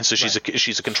 And so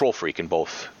she's a control freak in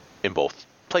both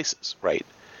places, right?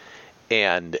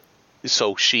 And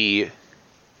so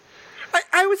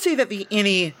I would say that the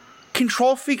innie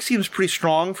control freak seems pretty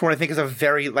strong for what I think is a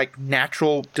very like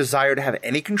natural desire to have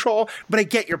any control. But I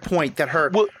get your point that her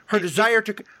desire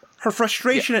to her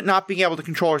frustration at not being able to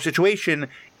control her situation,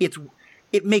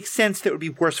 it makes sense that it would be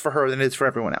worse for her than it is for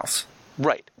everyone else.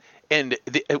 Right. And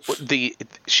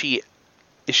she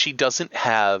doesn't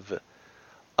have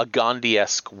a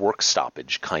Gandhi-esque work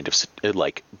stoppage kind of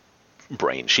like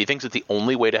brain. She thinks that the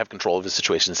only way to have control of a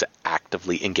situation is to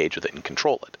actively engage with it and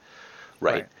control it.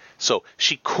 Right? So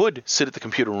she could sit at the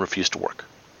computer and refuse to work.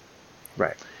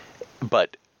 Right.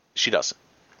 But she doesn't.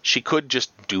 She could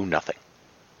just do nothing.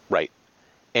 Right?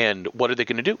 And what are they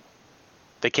going to do?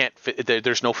 They can't.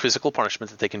 There's no physical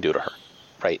punishment that they can do to her.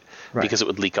 Right? Because it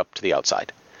would leak up to the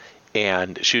outside.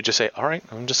 And she would just say, all right,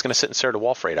 I'm just going to sit and stare at a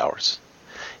wall for 8 hours.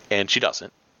 And she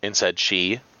doesn't. Instead,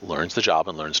 she learns the job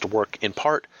and learns to work, in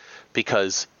part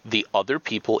because the other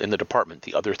people in the department,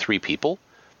 the other 3 people,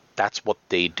 that's what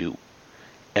they do.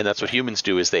 And that's what humans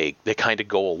do, is they kind of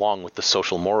go along with the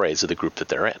social mores of the group that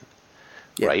they're in.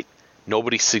 Yeah. Right?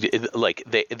 Nobody, like,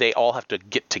 they all have to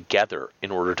get together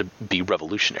in order to be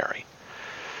revolutionary.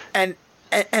 And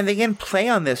they again play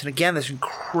on this, and again, this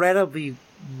incredibly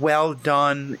well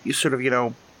done, sort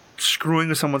of, screwing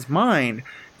with someone's mind,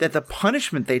 that the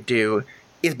punishment they do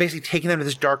is basically taking them to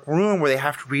this dark room where they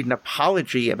have to read an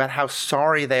apology about how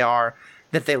sorry they are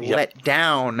that they let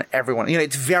down everyone.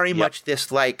 It's very much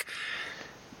this, like,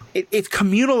 it's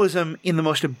communalism in the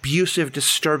most abusive,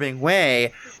 disturbing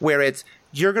way, where it's,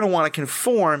 you're going to want to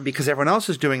conform because everyone else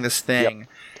is doing this thing.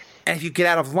 And if you get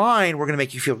out of line, we're going to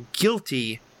make you feel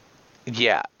guilty.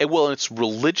 Yeah. Well, it's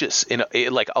religious.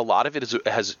 Like a lot of it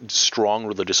has strong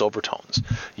religious overtones.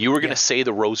 You were going to say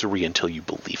the rosary until you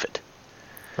believe it.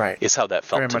 Right. Is how that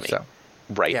felt Very to much me. so.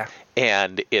 Right. Yeah.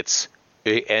 And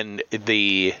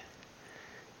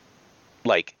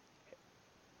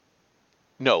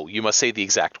no, you must say the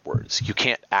exact words. You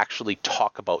can't actually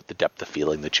talk about the depth of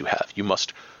feeling that you have. You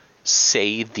must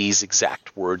say these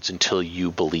exact words until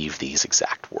you believe these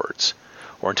exact words,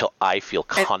 or until I feel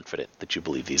confident that you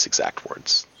believe these exact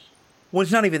words. Well,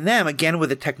 it's not even them. Again, with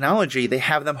the technology, they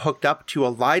have them hooked up to a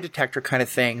lie detector kind of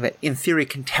thing that, in theory,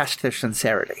 can test their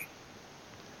sincerity.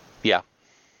 Yeah.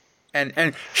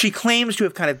 And she claims to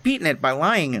have kind of beaten it by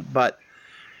lying, but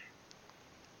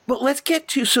let's get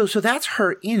to, so that's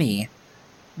her innie.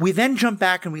 We then jump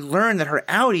back and we learn that her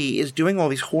outie is doing all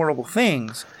these horrible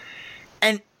things.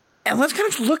 And let's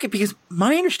kind of look at, because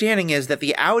my understanding is that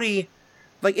the outie,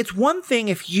 like, it's one thing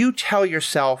if you tell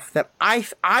yourself that I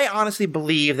honestly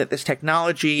believe that this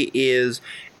technology is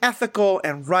ethical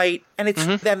and right, and it's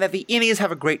then that the innies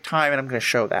have a great time, and I'm going to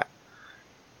show that.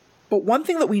 But one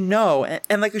thing that we know,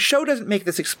 and like the show doesn't make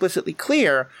this explicitly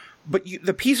clear, but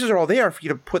the pieces are all there for you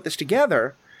to put this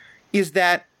together, is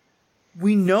that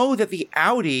we know that the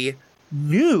outie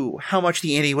knew how much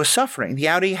the innie was suffering. The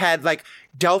outie had, like,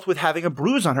 dealt with having a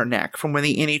bruise on her neck from when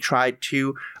the innie tried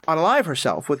to unalive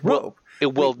herself with rope.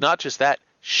 Well, not just that,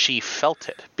 she felt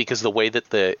it, because the way that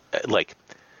the, like,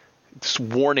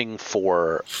 warning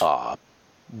for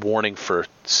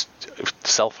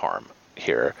self-harm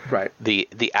here, right?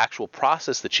 The actual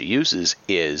process that she uses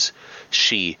is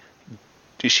she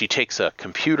takes a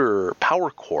computer power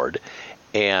cord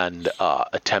and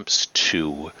attempts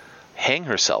to hang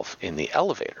herself in the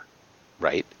elevator,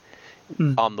 right?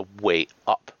 On the way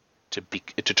up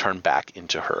to turn back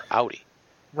into her outie.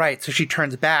 Right, so she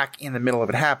turns back in the middle of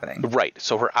it happening. Right,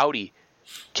 so her outie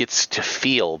gets to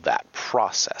feel that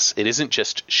process. It isn't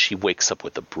just she wakes up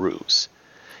with a bruise.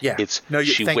 Yeah.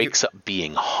 She wakes up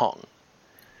being hung.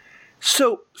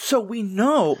 So we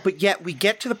know, but yet we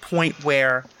get to the point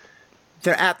where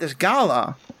they're at this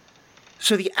gala.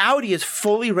 So the outie is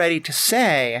fully ready to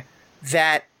say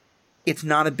that it's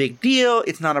not a big deal,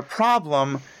 it's not a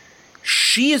problem.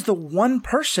 She is the one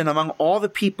person among all the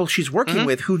people she's working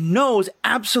with who knows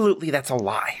absolutely that's a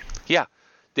lie. Yeah.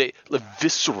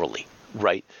 Viscerally,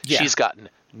 right? Yeah. She's gotten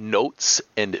notes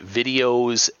and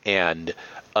videos and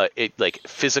like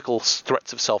physical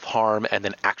threats of self-harm and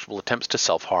then actual attempts to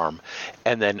self-harm.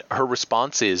 And then her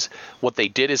response is, what they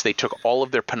did is they took all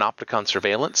of their panopticon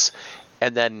surveillance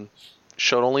and then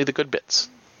showed only the good bits,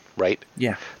 right?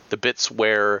 Yeah. The bits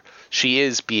where she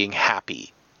is being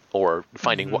happy or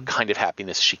finding what kind of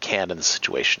happiness she can in the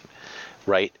situation,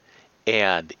 right?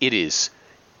 And it's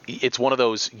one of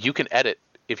those, you can edit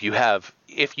if you have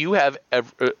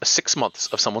 6 months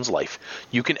of someone's life,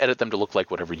 you can edit them to look like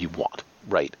whatever you want,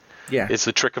 right? Yeah. It's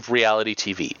the trick of reality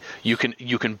TV. You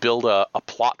can build a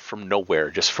plot from nowhere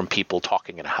just from people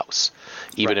talking in a house,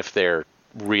 even if they're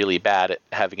really bad at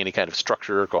having any kind of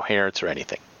structure or coherence or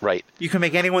anything, right? You can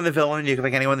make anyone the villain, you can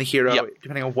make anyone the hero,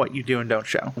 depending on what you do and don't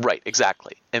show. Right,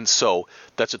 exactly. And so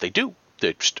that's what they do.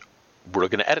 We're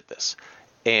going to edit this.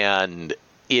 And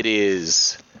it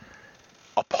is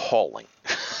appalling,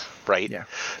 right? Yeah.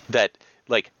 That,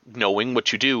 like, knowing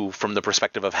what you do from the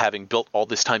perspective of having built all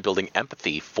this time building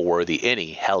empathy for the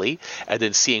innie, Helly, and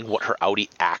then seeing what her outie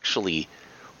actually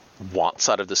wants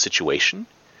out of the situation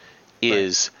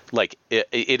is like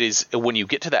it is. When you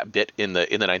get to that bit in the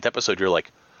 9th episode, you're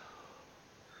like,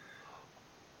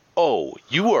 oh,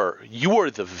 you are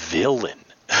the villain.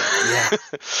 Yeah.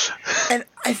 And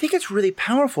I think it's really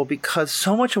powerful because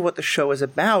so much of what the show is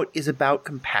about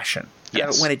compassion.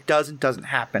 Yes. When it doesn't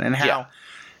happen, and how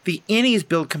the innies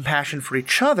build compassion for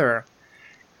each other.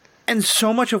 And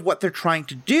so much of what they're trying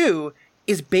to do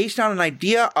is based on an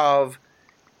idea of,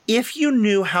 if you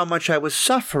knew how much I was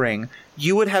suffering,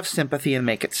 you would have sympathy and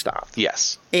make it stop.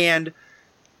 Yes. And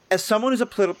as someone who's a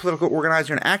political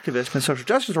organizer and activist and social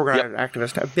justice organizer and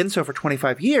activist, I've been so for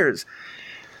 25 years,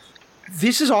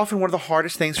 this is often one of the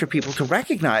hardest things for people to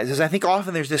recognize, is I think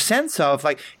often there's this sense of,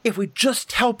 like, if we just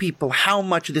tell people how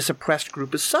much this oppressed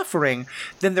group is suffering,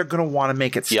 then they're going to want to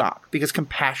make it stop, because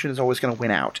compassion is always going to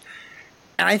win out.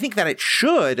 And I think that it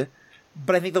should,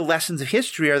 but I think the lessons of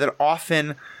history are that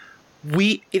often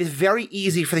it is very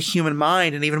easy for the human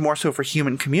mind, and even more so for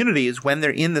human communities, when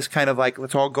they're in this kind of, like,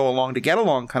 let's all go along to get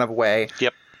along kind of way,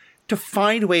 to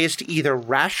find ways to either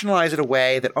rationalize it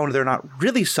away that, oh, they're not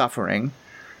really suffering,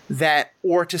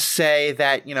 or to say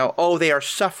that, they are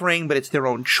suffering, but it's their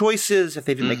own choices. If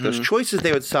they didn't make those choices,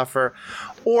 they would suffer.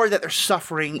 Or that their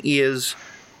suffering is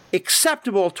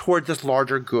acceptable towards this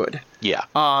larger good. Yeah.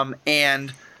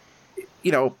 And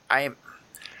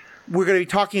we're going to be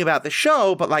talking about the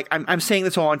show, but like I'm saying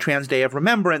this all on Trans Day of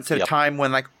Remembrance at a time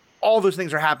when like all those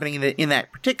things are happening in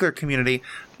that particular community,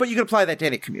 but you can apply that to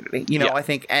any community, I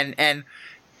think, and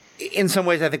in some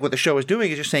ways I think what the show is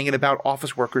doing is just saying it about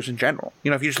office workers in general.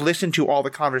 If you just listen to all the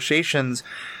conversations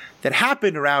that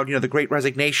happened around, the Great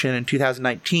Resignation in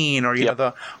 2019 or,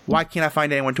 the why can't I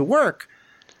find anyone to work,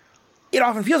 it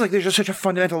often feels like there's just such a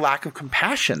fundamental lack of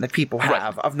compassion that people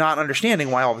have of not understanding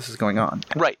why all this is going on.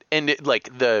 Right. And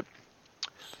the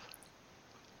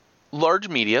large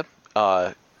media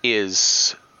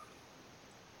is...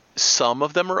 Some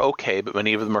of them are okay, but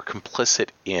many of them are complicit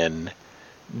in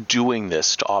doing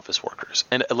this to office workers.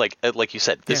 And like you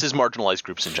said, this is marginalized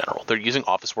groups in general. They're using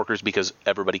office workers because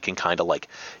everybody can kind of like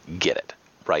get it,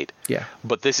 right? Yeah.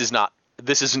 But this isn't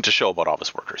a show about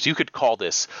office workers. You could call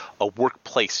this a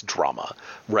workplace drama,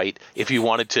 right? If you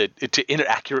wanted to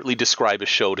inaccurately describe a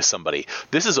show to somebody,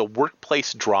 this is a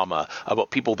workplace drama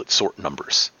about people that sort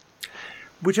numbers.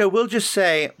 Which I will just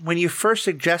say, when you first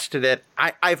suggested it,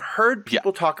 I've heard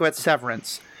people talk about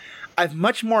Severance. I've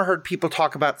much more heard people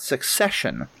talk about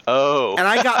Succession. Oh. And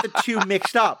I got the two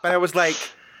mixed up. And I was like,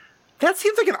 that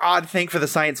seems like an odd thing for the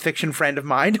science fiction friend of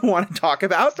mine to want to talk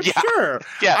about. But sure.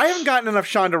 Yeah. I haven't gotten enough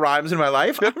Shonda Rhimes in my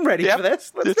life. I'm ready for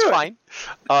this. Let's do it. It's fine.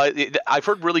 I've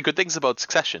heard really good things about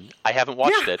Succession. I haven't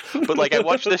watched it. But like I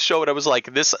watched this show and I was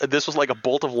like, this was like a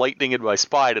bolt of lightning in my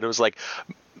spine. And it was like...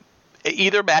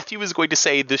 Either Matthew is going to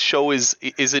say this show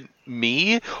isn't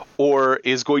me, or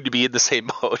is going to be in the same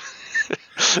boat.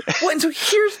 Well, and so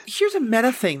here's a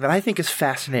meta thing that I think is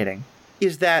fascinating,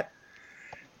 is that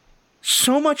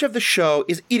so much of the show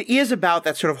is about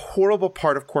that sort of horrible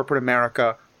part of corporate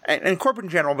America, and corporate in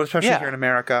general, but especially here in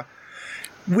America,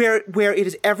 where it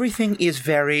is everything is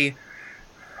very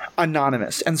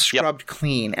anonymous and scrubbed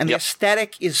clean, and the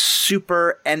aesthetic is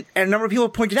super, and a number of people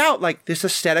have pointed out, like, this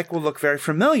aesthetic will look very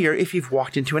familiar if you've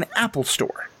walked into an Apple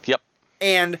store. Yep.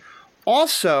 And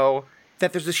also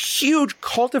that there's this huge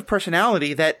cult of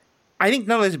personality that I think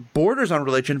not only borders on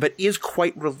religion, but is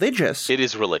quite religious. It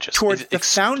is religious. Towards the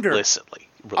founder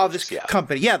of this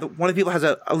company. Yeah, one of the people has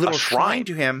a little shrine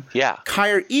to him. Yeah.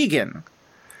 Kyre Egan,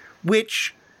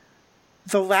 which...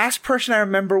 The last person I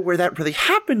remember where that really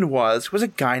happened was a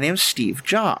guy named Steve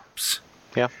Jobs.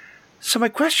 Yeah. So my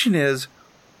question is,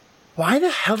 why the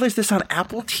hell is this on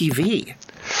Apple TV?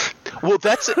 Well,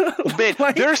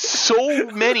 man, there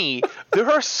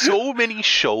are so many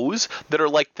shows that are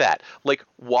like that. Like,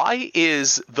 why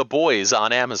is The Boys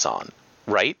on Amazon,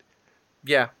 right?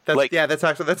 Yeah,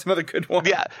 that's another good one.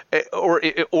 Yeah,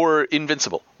 or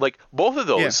Invincible. Like, both of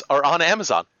those are on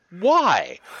Amazon.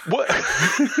 Why? What?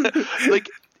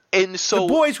 And so...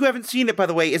 The Boys, who haven't seen it, by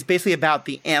the way, is basically about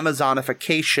the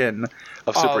Amazonification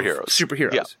of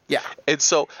superheroes. Yeah. And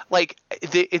so, like,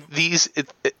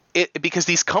 because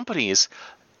these companies,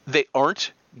 they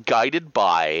aren't guided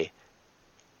by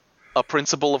a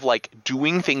principle of, like,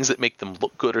 doing things that make them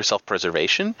look good or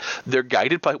self-preservation. They're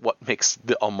guided by what makes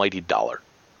the almighty dollar,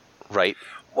 right?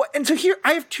 Well, and so here,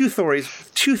 I have two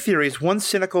theories, one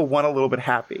cynical, one a little bit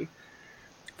happy.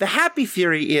 The happy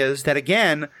theory is that,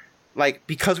 again, like,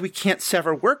 because we can't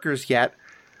sever workers yet,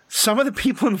 some of the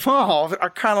people involved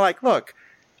are kind of like, look,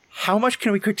 how much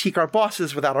can we critique our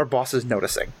bosses without our bosses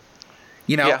noticing?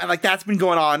 And like that's been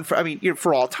going on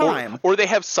for all time. Or they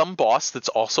have some boss that's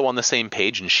also on the same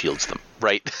page and shields them,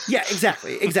 right? Yeah,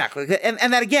 exactly.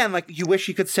 And that, again, like, you wish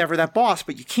you could sever that boss,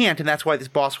 but you can't, and that's why this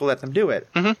boss will let them do it.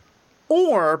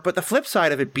 Mm-hmm. But the flip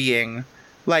side of it being,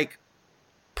 like,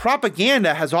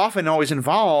 propaganda has often always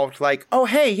involved, like, oh,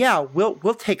 hey, yeah, we'll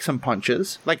take some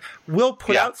punches. Like, we'll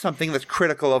put out something that's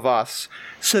critical of us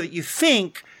so that you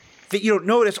think that you don't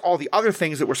notice all the other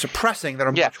things that we're suppressing that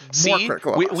are much more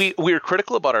critical of us. We're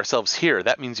critical about ourselves here.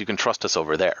 That means you can trust us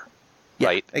over there.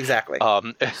 Right? Exactly.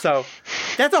 So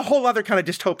that's a whole other kind of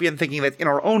dystopian thinking that's in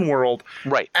our own world.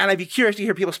 Right. And I'd be curious to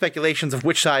hear people's speculations of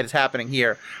which side is happening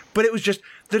here. But it was just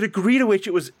the degree to which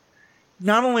it was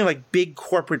not only like big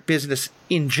corporate business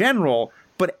in general,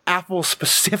 but Apple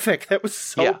specific, that was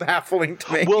so baffling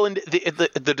to me. Well, and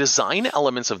the design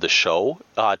elements of the show,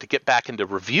 to get back into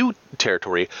review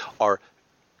territory, are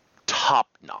top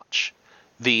notch.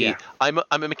 I'm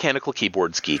a mechanical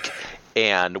keyboards geek,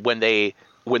 and when they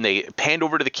panned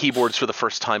over to the keyboards for the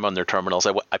first time on their terminals,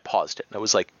 I paused it and I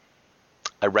was like,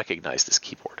 I recognize this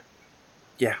keyboard.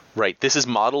 Yeah. Right. This is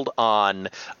modeled on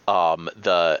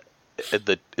the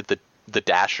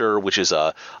Dasher, which is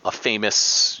a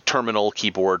famous terminal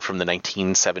keyboard from the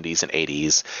 1970s and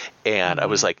 80s. And I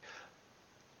was like,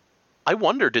 I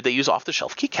wonder, did they use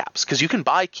off-the-shelf keycaps? Because you can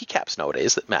buy keycaps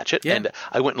nowadays that match it. Yeah. And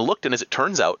I went and looked, and as it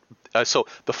turns out, so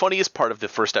the funniest part of the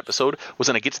first episode was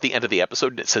when I get to the end of the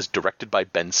episode and it says directed by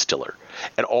Ben Stiller,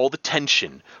 and all the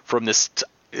tension from this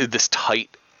tight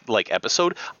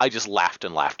episode, I just laughed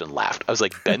and laughed and laughed. I was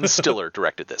like, Ben Stiller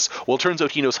directed this. Well, it turns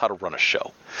out he knows how to run a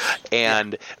show.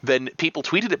 And then people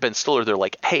tweeted at Ben Stiller. They're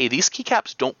like, hey, these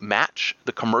keycaps don't match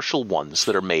the commercial ones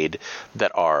that are made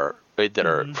that are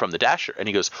from the Dasher. And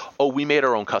he goes, oh, we made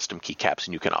our own custom keycaps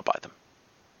and you cannot buy them.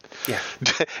 Yeah.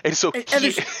 And so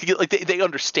they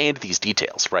understand these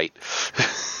details, right?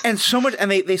 And so much,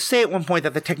 and they say at one point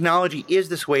that the technology is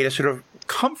this way to sort of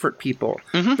comfort people.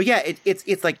 Mm-hmm. But yeah,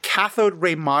 it's like cathode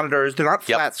ray monitors. They're not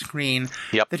flat screen.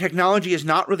 Yep. The technology is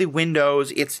not really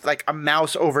Windows. It's like a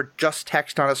mouse over just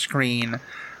text on a screen.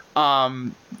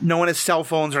 No one has cell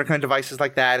phones or kind of devices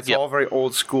like that. It's all very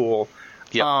old school.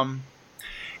 Yep.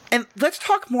 And let's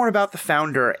talk more about the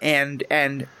founder. And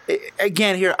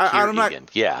again, here I'm not.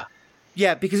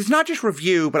 Yeah, because it's not just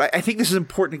review, but I think this is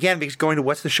important again because going to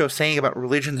what's the show saying about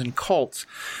religions and cults.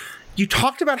 You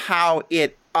talked about how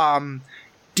it on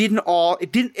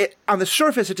the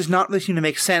surface it does not really seem to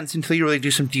make sense until you really do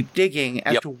some deep digging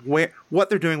as to what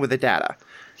they're doing with the data.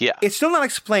 Yeah, it's still not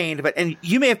explained, and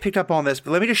you may have picked up on this,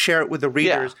 but let me just share it with the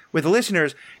readers, with the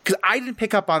listeners, because I didn't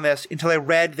pick up on this until I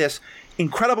read this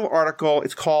incredible article.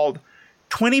 It's called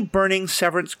 20 Burning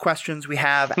Severance Questions We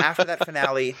Have After That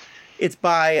Finale. It's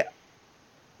by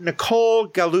Nicole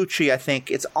Gallucci, I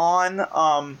think. It's on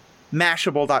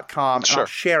Mashable.com. Sure. I'll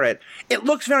share it. It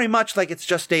looks very much like it's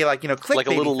just a clickbait like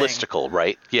a little thing. listicle,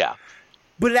 right? Yeah.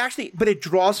 But it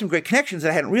draws some great connections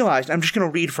that I hadn't realized. I'm just going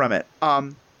to read from it.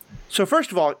 So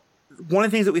first of all, one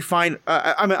of the things that we find,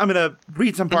 I'm going to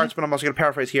read some parts, but I'm also going to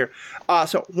paraphrase here.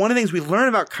 So one of the things we learn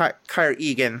about Kyra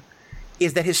Egan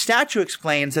is that his statue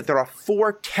explains that there are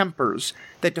 4 tempers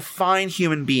that define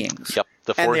human beings. Yep,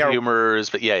 the 4 humors,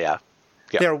 but yeah.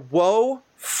 They're woe,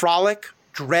 frolic,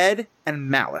 dread, and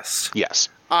malice. Yes.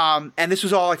 And this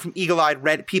was all from eagle-eyed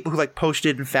red people who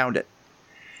posted and found it.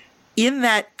 In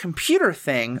that computer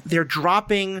thing, they're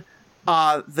dropping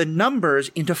the numbers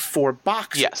into 4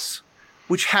 boxes. Yes.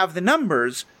 Which have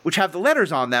the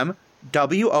letters on them,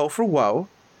 WO for woe,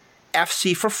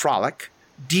 FC for frolic,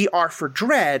 DR for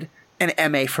dread, and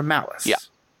MA for malice. Yeah.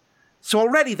 So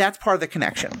already that's part of the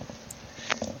connection.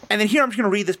 And then here I'm just going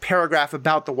to read this paragraph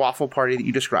about the waffle party that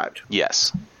you described.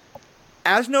 Yes.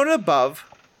 As noted above,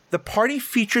 the party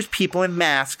features people in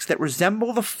masks that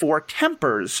resemble the 4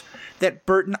 tempers that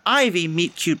Bert and Ivy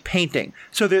meet cute painting.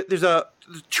 So there's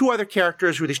 2 other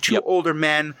characters who are these 2 older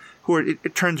men who are,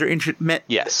 it turns are interested.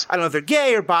 Yes. I don't know if they're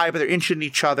gay or bi, but they're interested in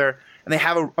each other, and they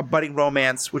have a budding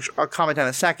romance, which I'll comment on in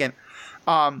a second.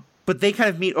 But they kind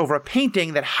of meet over a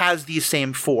painting that has these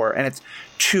same 4, and it's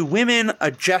 2 women, a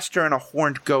jester, and a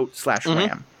horned goat /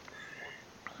 ram.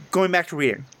 Going back to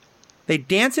reading. They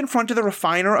dance in front of the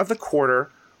refiner of the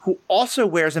quarter, who also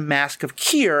wears a mask of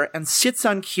Kier and sits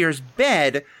on Kier's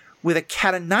bed with a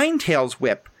cat-o'-nine-tails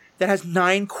whip that has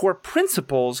 9 core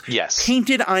principles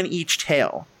painted on each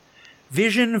tail.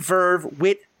 Vision, verve,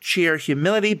 wit, cheer,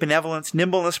 humility, benevolence,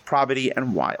 nimbleness, probity,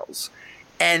 and wiles.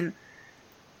 And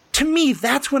to me,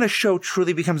 that's when a show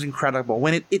truly becomes incredible.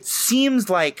 When it seems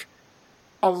like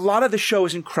a lot of the show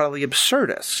is incredibly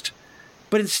absurdist.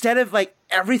 But instead of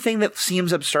everything that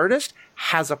seems absurdist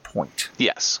has a point.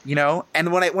 Yes.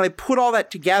 And when I put all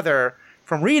that together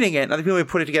from reading it, and other people may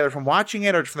put it together from watching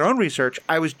it or from their own research,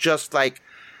 I was just like,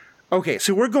 okay,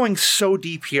 so we're going so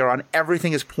deep here on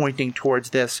everything is pointing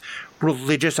towards this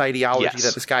religious ideology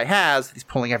that this guy has that he's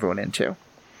pulling everyone into.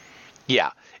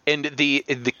 Yeah. And the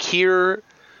Kier,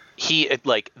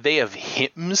 they have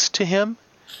hymns to him,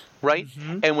 right?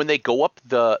 Mm-hmm. And when they go up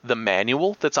the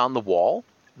manual that's on the wall,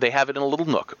 they have it in a little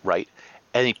nook, right?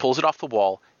 And he pulls it off the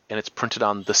wall, and it's printed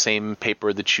on the same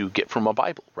paper that you get from a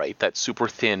Bible, right? That super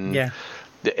thin,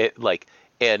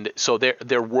 and so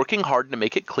they're working hard to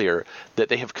make it clear that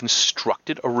they have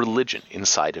constructed a religion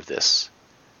inside of this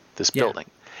building,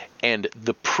 and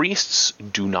the priests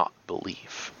do not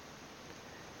believe,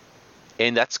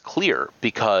 and that's clear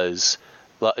because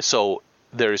so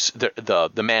there's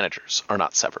the managers are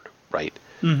not severed, right?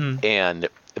 Mm-hmm. And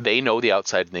they know the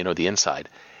outside and they know the inside,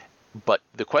 but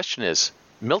the question is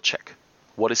Milchick.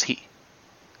 What is he?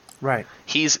 Right.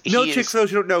 Milchick, for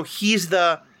those who don't know, he's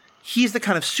the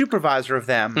kind of supervisor of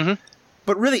them. Mm-hmm.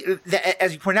 But really,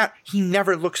 as you point out, he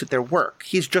never looks at their work.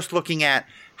 He's just looking at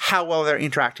how well they're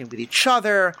interacting with each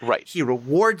other. Right. He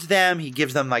rewards them. He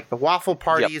gives them the waffle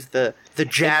parties, the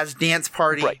jazz dance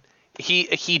party. Right.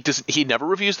 He never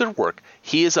reviews their work.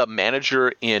 He is a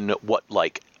manager in what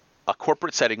a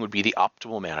corporate setting would be the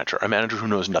optimal manager, a manager who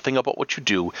knows nothing about what you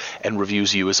do and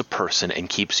reviews you as a person and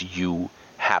keeps you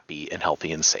happy and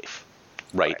healthy and safe,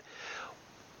 right?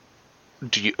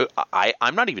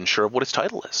 I'm not even sure what his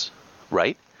title is,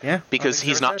 right? Yeah. Because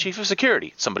he's not chief of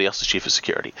security. Somebody else is chief of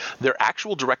security. Their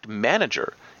actual direct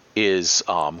manager is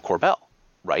Corbell,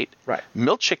 right? Right.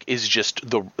 Milchick is just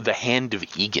the hand of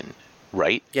Egan,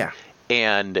 right? Yeah.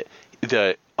 And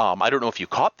I don't know if you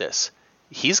caught this.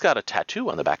 He's got a tattoo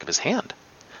on the back of his hand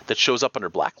that shows up under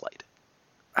blacklight.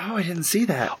 Oh, I didn't see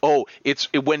that. Oh,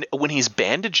 when he's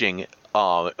bandaging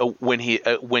when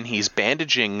he's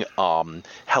bandaging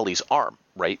Helly's arm,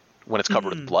 right? When it's covered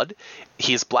with blood,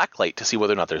 he has blacklight to see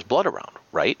whether or not there's blood around,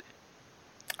 right?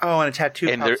 Oh, and a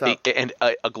tattoo pops up. And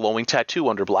a glowing tattoo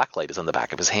under blacklight is on the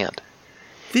back of his hand.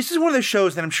 This is one of those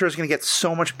shows that I'm sure is going to get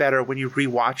so much better when you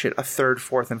rewatch it a third,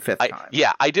 fourth, and fifth time.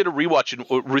 Yeah, I did a rewatch, and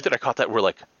Ruth and I caught that. We're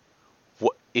like,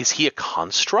 what, is he a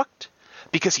construct?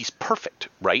 Because he's perfect,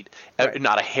 right?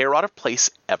 Not a hair out of place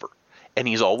ever. And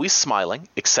he's always smiling,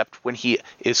 except when he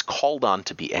is called on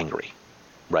to be angry,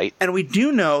 right? And we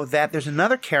do know that there's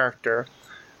another character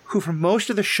who, for most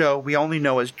of the show, we only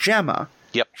know as Gemma.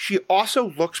 Yep. She also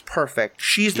looks perfect.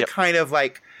 She's the kind of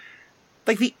like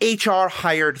the HR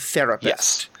hired therapist.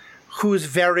 Yes. Who's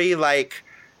very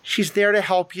she's there to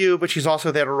help you, but she's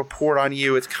also there to report on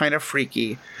you. It's kind of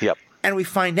freaky. Yep. And we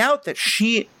find out that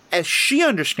she, as she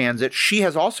understands it, she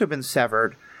has also been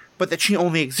severed, but that she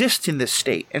only exists in this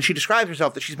state. And she describes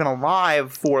herself that she's been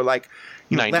alive for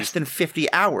less than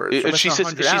 50 hours. She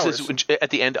says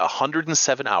at the end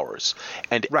 107 hours,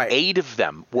 and 8 of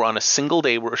them were on a single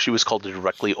day where she was called to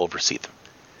directly oversee them.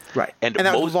 Right. And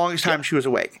that was the longest time she was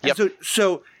awake. Yep. And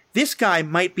so this guy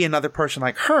might be another person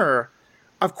like her.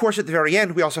 Of course, at the very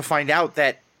end, we also find out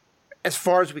that, as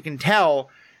far as we can tell,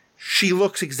 she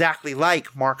looks exactly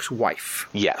like Mark's wife.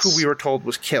 Yes. Who we were told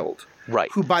was killed. Right.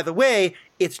 Who, by the way,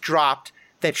 it's dropped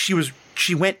that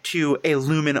she went to a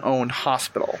Lumen-owned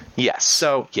hospital. Yes.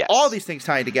 So all these things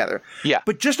tie together. Yeah.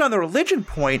 But just on the religion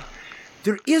point,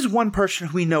 there is one person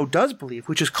who we know does believe,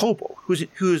 which is Koble, who's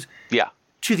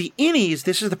to the innies,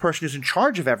 this is the person who's in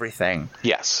charge of everything.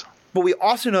 Yes. But we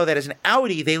also know that as an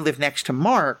outie, they live next to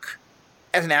Mark,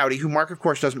 as an outie, who Mark, of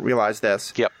course, doesn't realize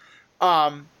this. Yep.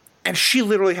 And she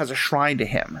literally has a shrine to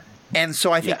him. And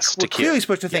so I think we're clearly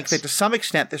supposed to think that to some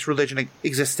extent this religion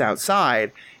exists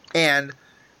outside. And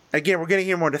again, we're getting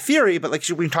here more into theory, but we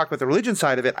can talk about the religion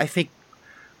side of it. I think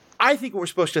what we're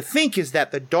supposed to think is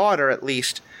that the daughter, at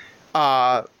least,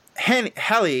 Helly,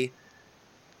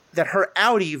 that her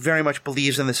outie very much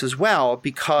believes in this as well,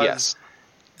 because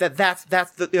that's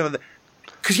the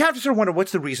because you have to sort of wonder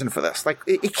what's the reason for this.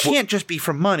 It can't just be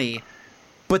for money,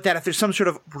 but that if there's some sort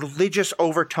of religious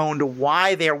overtone to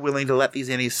why they're willing to let these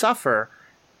innies suffer.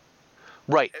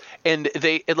 Right. And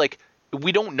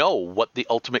we don't know what the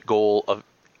ultimate goal of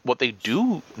what they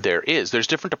do there is. There's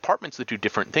different departments that do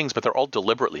different things, but they're all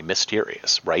deliberately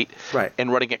mysterious, right? Right.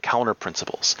 And running at counter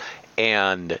principles.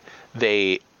 And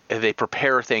they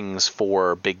prepare things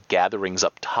for big gatherings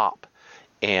up top.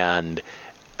 And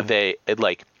they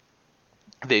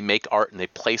make art and they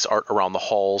place art around the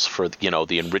halls for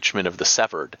the enrichment of the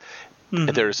severed.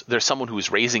 Mm-hmm. There's someone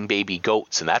who's raising baby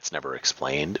goats, and that's never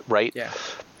explained, right? Yeah.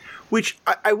 Which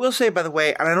I will say, by the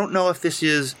way, and I don't know if this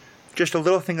is just a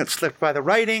little thing that slipped by the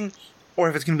writing, or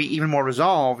if it's going to be even more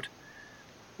resolved.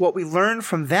 What we learn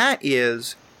from that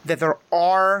is that there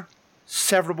are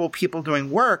several people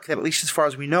doing work that, at least as far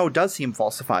as we know, does seem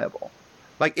falsifiable.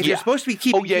 If you're supposed to be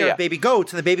keeping care of baby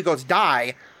goats and the baby goats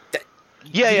die,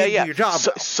 you didn't do your job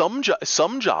well.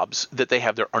 Some jobs that they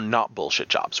have there are not bullshit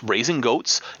jobs. Raising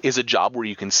goats is a job where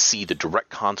you can see the direct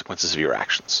consequences of your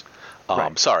actions.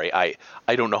 Right. Sorry, I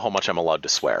don't know how much I'm allowed to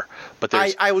swear, but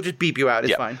I will just beep you out.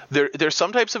 It's fine. There's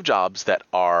some types of jobs that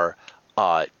are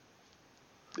that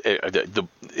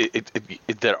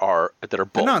are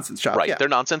bull. Nonsense jobs, right? Yeah. They're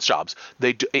nonsense jobs.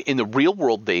 They do, in the real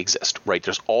world they exist, right?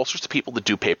 There's all sorts of people that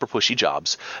do paper pushy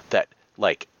jobs that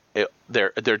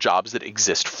they're jobs that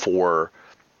exist for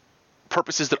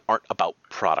purposes that aren't about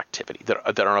productivity, that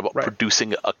aren't about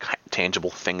producing a tangible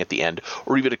thing at the end,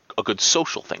 or even a good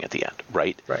social thing at the end,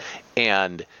 right? Right.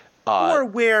 And or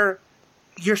where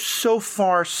you're so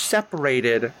far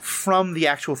separated from the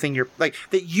actual thing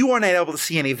that you are not able to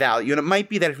see any value. And it might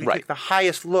be that if you take the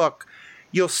highest look,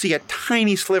 you'll see a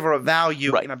tiny sliver of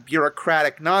value in a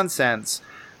bureaucratic nonsense.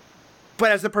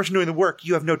 But as the person doing the work,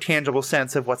 you have no tangible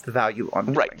sense of what's the value on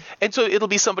doing. Right. And so it'll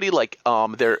be somebody like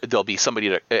there'll be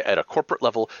somebody at a corporate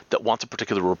level that wants a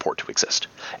particular report to exist.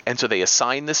 And so they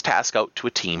assign this task out to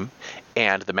a team,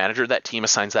 and the manager of that team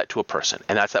assigns that to a person.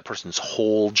 And that's that person's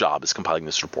whole job is compiling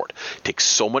this report. It takes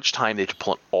so much time. They have to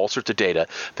pull in all sorts of data.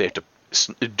 They have to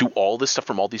do all this stuff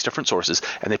from all these different sources,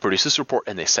 and they produce this report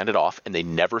and they send it off, and they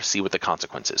never see what the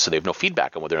consequence is. So they have no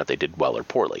feedback on whether or not they did well or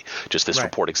poorly. Just this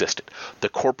report existed. The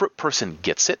corporate person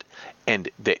gets it, and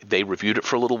they reviewed it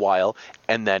for a little while,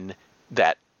 and then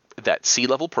that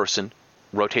C-level person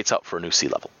rotates out for a new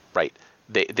C-level, right?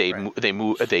 They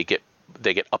move, they get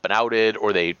up and outed,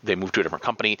 or they move to a different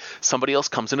company. Somebody else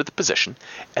comes into the position,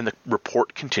 and the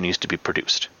report continues to be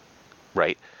produced,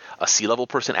 right? A C-level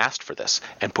person asked for this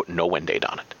and put no end date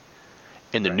on it.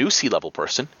 And the new C-level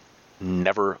person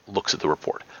never looks at the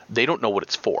report. They don't know what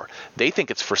it's for. They think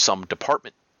it's for some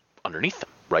department underneath them,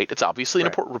 right? It's obviously an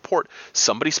important report.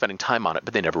 Somebody's spending time on it,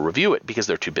 but they never review it because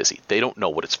they're too busy. They don't know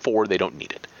what it's for. They don't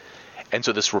need it. And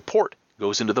so this report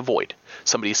goes into the void.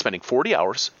 Somebody is spending 40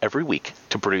 hours every week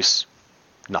to produce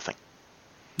nothing.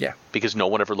 Yeah. Because no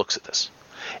one ever looks at this.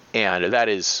 And that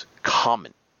is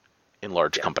common in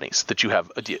large companies, that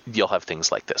you'll have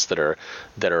things like this that are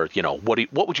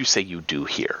what would you say you do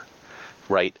here,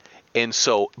 right? And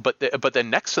so but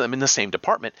then next to them in the same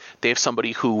department, they have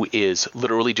somebody who is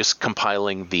literally just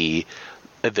compiling the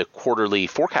quarterly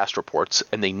forecast reports,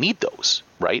 and they need those,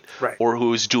 right? Or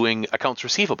who's doing accounts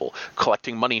receivable,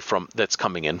 collecting money that's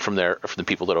coming in from the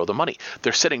people that owe the money.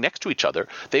 They're sitting next to each other.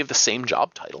 They have the same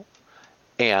job title,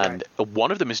 and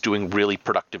one of them is doing really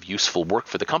productive, useful work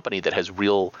for the company that has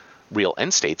real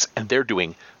end states, and they're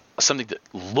doing something that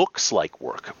looks like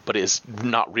work but is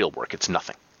not real work. It's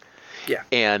nothing. Yeah.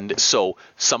 And so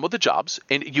some of the jobs,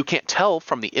 and you can't tell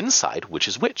from the inside which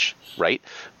is which, right?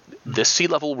 This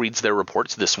C-level reads their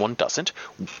reports, this one doesn't.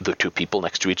 The two people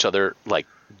next to each other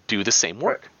do the same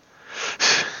work.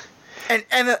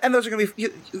 And those are going to be,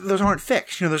 those aren't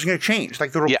fixed. Those are going to change.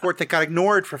 Like the report that got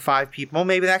ignored for 5 people,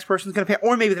 maybe the next person's going to pay,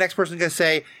 or maybe the next person's going to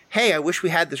say, "Hey, I wish we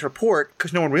had this report,"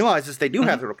 because no one realizes they do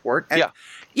have the report. And,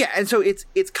 and so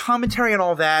it's commentary and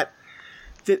all that.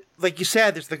 That, like you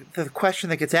said, there's the question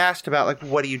that gets asked about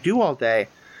what do you do all day.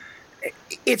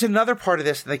 It's another part of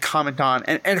this that they comment on,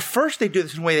 and at first they do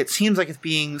this in a way that seems like it's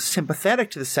being sympathetic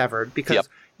to the severed, because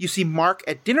you see Mark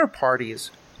at dinner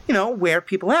parties. Where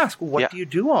people ask, well, what do you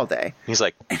do all day? He's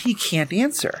like... And he can't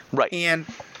answer. Right. And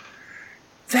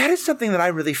that is something that I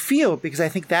really feel, because I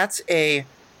think that's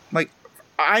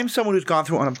I'm someone who's gone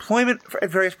through unemployment at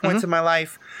various points in my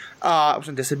life. I was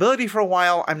on disability for a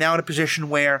while. I'm now in a position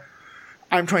where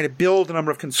I'm trying to build a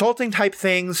number of consulting type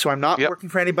things, so I'm not working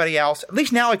for anybody else. At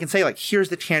least now I can say, here's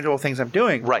the tangible things I'm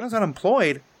doing. Right. When I was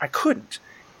unemployed, I couldn't.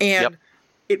 And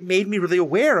it made me really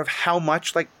aware of how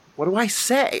much, what do I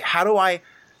say? How do I...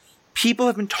 People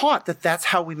have been taught that that's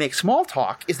how we make small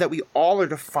talk, is that we all are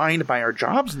defined by our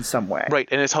jobs in some way. Right,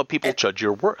 and it's how people judge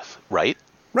your worth, right?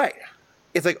 Right.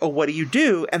 It's like, oh, what do you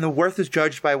do? And the worth is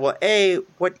judged by, well, A,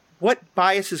 what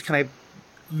biases can I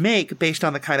make based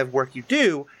on the kind of work you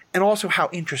do, and also how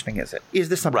interesting is it? Is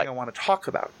this something I want to talk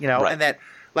about? And that,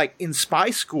 in spy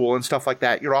school and stuff like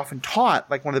that, you're often taught,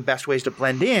 one of the best ways to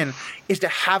blend in is to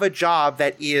have a job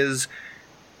that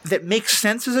makes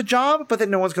sense as a job, but that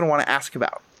no one's going to want to ask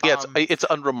about. Yeah, it's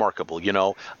unremarkable.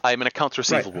 I'm an accounts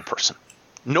receivable person.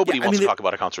 Nobody wants to talk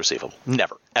about accounts receivable.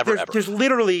 Never, ever.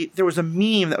 There was a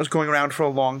meme that was going around for a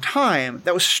long time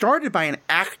that was started by an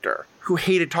actor who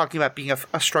hated talking about being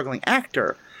a struggling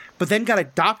actor, but then got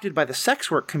adopted by the sex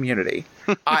work community.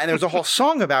 And there was a whole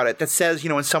song about it that says,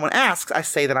 when someone asks, I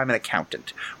say that I'm an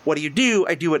accountant. What do you do?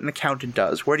 I do what an accountant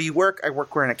does. Where do you work? I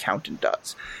work where an accountant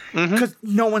does. Because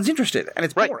no one's interested, and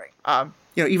it's boring.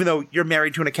 Even though you're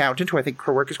married to an accountant who I think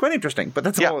her work is quite interesting, but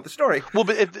that's all of the story. Well,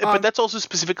 but that's also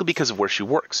specifically because of where she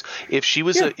works. If she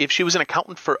was an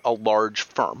accountant for a large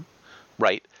firm,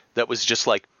 right, that was just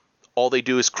all they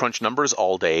do is crunch numbers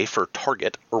all day for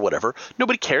Target or whatever,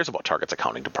 nobody cares about Target's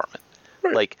accounting department.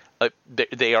 Right.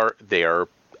 They are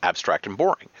abstract and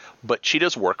boring. But she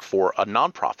does work for a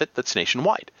nonprofit that's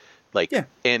nationwide.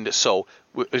 And so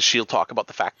she'll talk about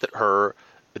the fact that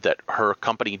her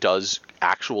company does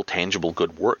actual tangible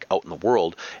good work out in the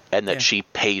world, and that she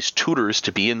pays tutors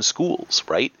to be in schools,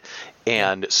 right?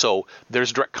 And so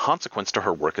there's direct consequence to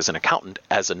her work as an accountant,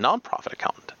 as a nonprofit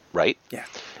accountant, right? Yeah.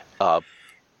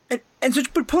 And so,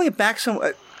 but pulling it back,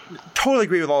 totally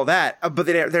agree with all that. But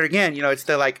there again, it's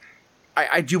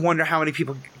I do wonder how many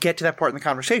people get to that part in the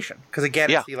conversation, because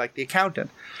again, it's the accountant.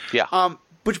 Yeah.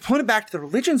 But pulling it back to the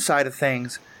religion side of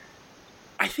things,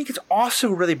 I think it's also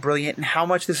really brilliant in how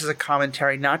much this is a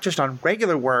commentary, not just on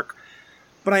regular work,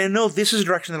 but I know this is a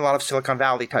direction that a lot of Silicon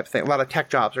Valley type thing, a lot of tech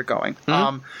jobs are going.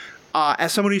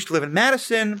 As someone who used to live in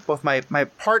Madison, both my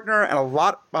partner and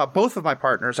both of my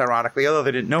partners, ironically, although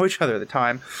they didn't know each other at the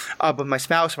time, but my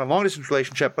spouse, my long-distance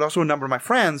relationship, but also a number of my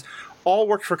friends, all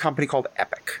worked for a company called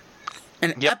Epic.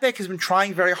 And Epic has been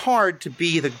trying very hard to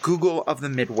be the Google of the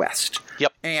Midwest.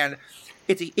 Yep. And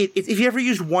if you ever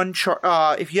used one chart,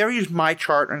 if you ever used my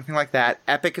chart or anything like that,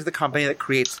 Epic is the company that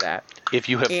creates that. If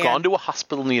you have gone to a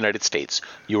hospital in the United States,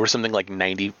 you are something like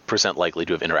 90% likely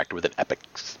to have interacted with an Epic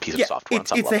piece of software on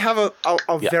some level. They have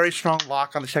a very strong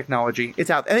lock on the technology. It's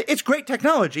out. And it's great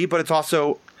technology, but it's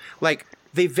also like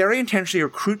they very intentionally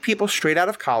recruit people straight out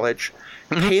of college,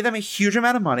 pay them a huge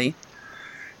amount of money,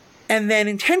 and then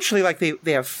intentionally, like,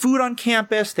 they have food on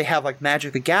campus, they have, like,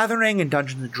 Magic the Gathering and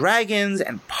Dungeons & Dragons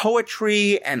and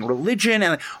poetry and religion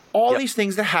and all these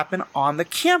things that happen on the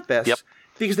campus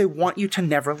because they want you to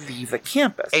never leave the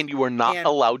campus. And you are not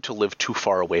allowed to live too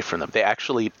far away from them. They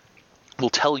actually will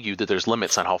tell you that there's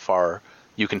limits on how far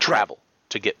you can travel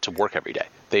to get to work every day.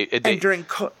 And during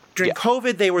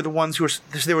COVID, they were the ones who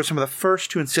they were some of the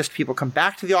first to insist people come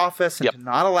back to the office and to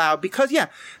not allow because,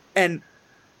 And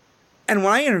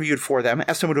when I interviewed for them,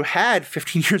 as someone who had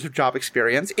 15 years of job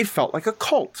experience, it felt like a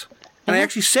cult. And I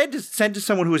actually said to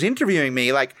someone who was interviewing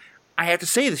me, like, I have to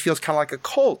say, this feels kind of like a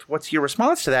cult. What's your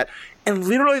response to that? And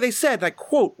literally they said, like,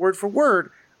 quote, word for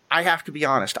word, I have to be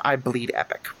honest, I bleed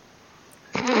Epic.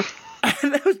 And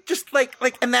it was just like,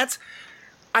 and that's,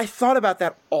 I thought about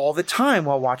that all the time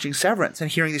while watching Severance and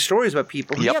hearing these stories about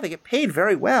people who, they get paid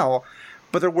very well,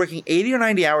 but they're working 80 or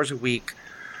 90 hours a week.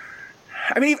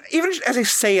 I mean, even as I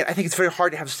say it, I think it's very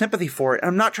hard to have sympathy for it. And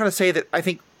I'm not trying to say that I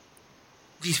think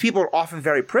these people are often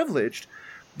very privileged,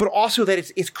 but also that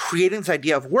it's creating this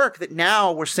idea of work that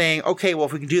now we're saying, okay, well,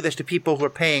 if we can do this to people who are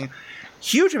paying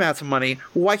huge amounts of money,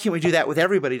 why can't we do that with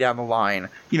everybody down the line,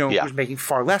 who's making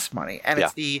far less money? And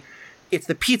it's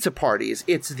the pizza parties.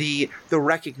 It's the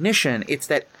recognition. It's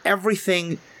that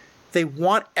everything – they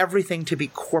want everything to be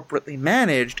corporately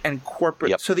managed and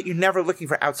corporate so that you're never looking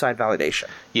for outside validation.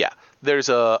 Yeah. There's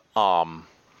a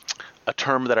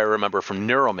term that I remember from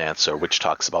Neuromancer, which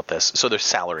talks about this. So there's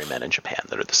salarymen in Japan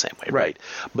that are the same way, right?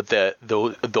 But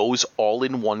those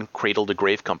all-in-one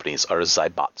cradle-to-grave companies are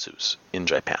zaibatsus in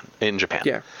Japan.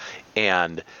 Yeah.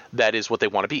 And that is what they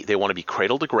want to be. They want to be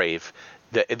cradle-to-grave.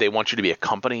 They want you to be a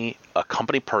company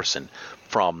person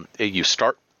from you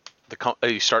start the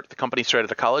company straight out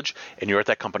of college, and you're at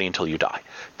that company until you die.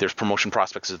 There's promotion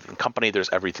prospects in the company. There's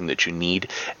everything that you need.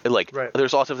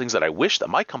 There's lots of things that I wish that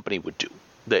my company would do.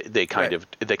 They kind of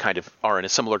are in a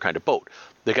similar kind of boat.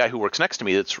 The guy who works next to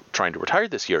me that's trying to retire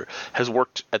this year has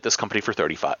worked at this company for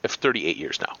 38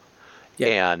 years now.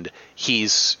 Yeah. And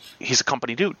he's a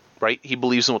company dude, right? He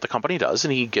believes in what the company does,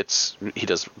 and I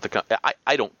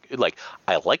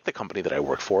like the company that I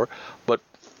work for, but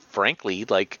frankly,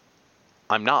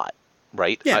 I'm not.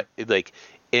 Right? Yeah.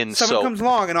 Someone comes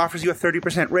along and offers you a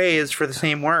 30% raise for the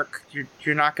same work.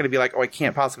 You're not going to be like, oh, I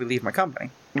can't possibly leave my company.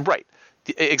 Right.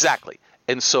 Exactly.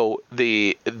 And so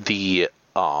but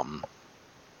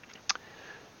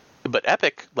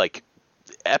Epic,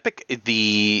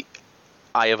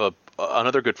 I have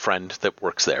another good friend that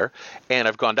works there, and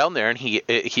I've gone down there, and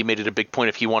he made it a big point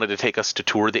if he wanted to take us to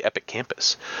tour the Epic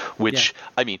campus, which,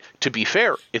 I mean, to be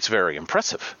fair, it's very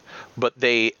impressive. But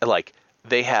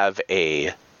they have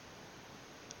a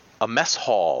mess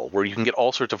hall where you can get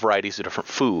all sorts of varieties of different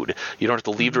food. You don't have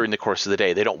to leave during the course of the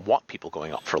day. They don't want people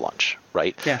going out for lunch,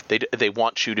 right? Yeah. They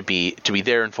want you to be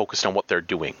there and focused on what they're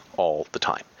doing all the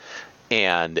time.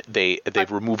 And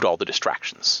they've removed all the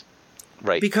distractions.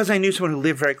 Right. Because I knew someone who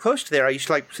lived very close to there, I used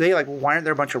to say, well, why aren't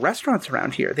there a bunch of restaurants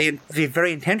around here? They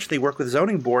very intentionally work with the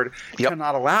zoning board to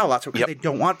not allow lots of, because they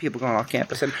don't want people going off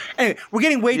campus. And anyway, we're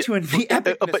getting way too into the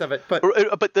epicness of it. But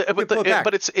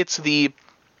it's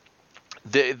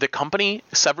the company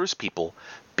severs people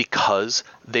because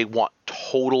they want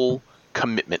total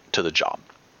commitment to the job.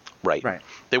 Right.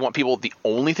 They want people, the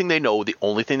only thing they know, the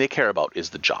only thing they care about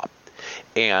is the job.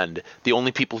 And the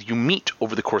only people you meet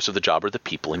over the course of the job are the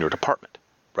people in your department,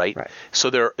 right? So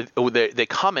they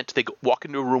walk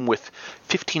into a room with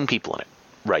 15 people in it,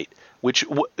 right? Which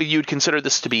you'd consider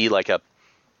this to be like an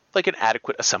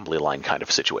adequate assembly line kind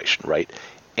of situation, right?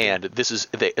 And as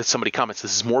somebody comments,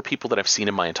 this is more people than I've seen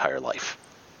in my entire life.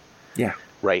 Yeah.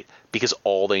 Right? Because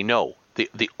all they know,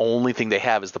 the only thing they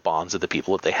have is the bonds of the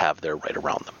people that they have there right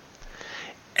around them.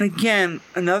 And again,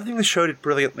 another thing that showed it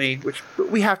brilliantly, which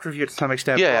we have to review to some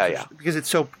extent, because it's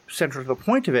so central to the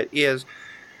point of it, is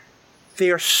they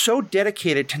are so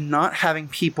dedicated to not having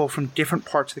people from different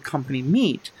parts of the company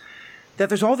meet that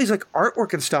there's all these like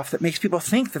artwork and stuff that makes people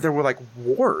think that there were like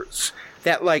wars,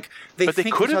 that like they But they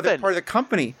think could this have other been. part of the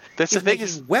company That's the is thing making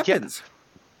is- weapons.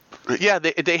 Yeah,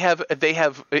 they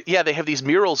have these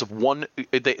murals of one.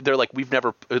 They're like, we've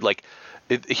never like.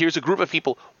 Here's a group of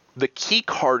people. The key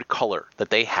card color that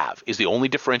they have is the only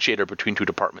differentiator between two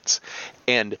departments,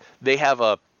 and they have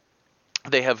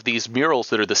these murals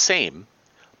that are the same,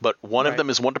 but one of Right. them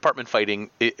is one department fighting,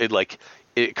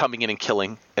 coming in and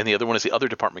killing, and the other one is the other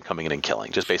department coming in and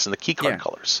killing, just based on the key card Yeah.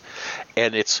 colors,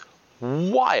 and it's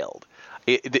wild.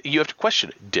 You have to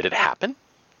question: did it happen?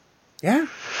 Yeah.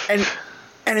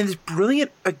 And in this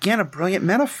a brilliant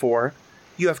metaphor,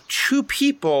 you have two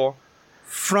people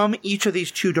from each of these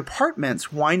two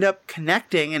departments wind up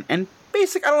connecting and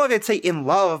basic, I don't know if I'd say in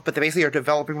love, but they basically are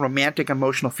developing romantic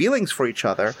emotional feelings for each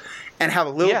other and have a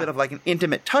little Yeah. bit of like an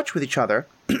intimate touch with each other.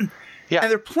 Yeah,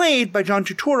 And they're played by John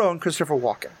Turturro and Christopher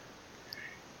Walken.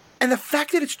 And the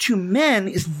fact that it's two men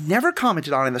is never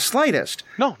commented on in the slightest.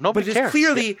 No, nobody But it cares. is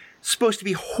clearly supposed to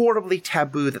be horribly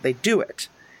taboo that they do it.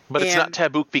 But it's not And-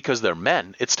 taboo because they're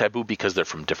men. It's taboo because they're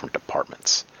from different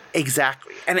departments.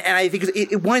 Exactly. And I think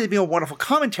it wanted to be a wonderful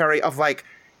commentary of like,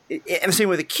 and the same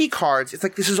with the key cards, it's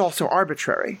like this is also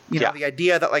arbitrary. You know, Yeah. the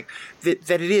idea that like that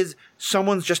it is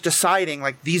someone's just deciding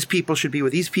like these people should be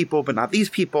with these people but not these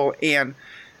people. And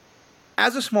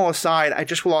as a small aside, I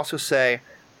just will also say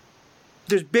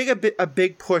there's a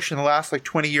big push in the last like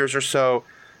 20 years or so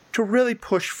to really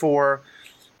push for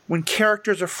when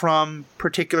characters are from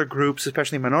particular groups,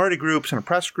 especially minority groups and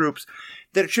oppressed groups,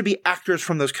 that it should be actors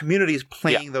from those communities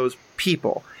playing those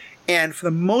people. And for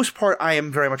the most part, I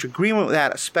am very much agreement with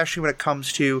that, especially when it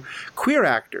comes to queer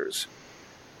actors.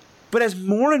 But as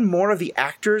more and more of the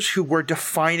actors who were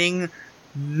defining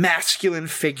masculine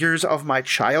figures of my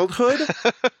childhood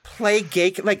play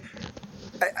gay, like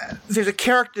there's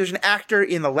an actor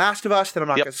in The Last of Us that I'm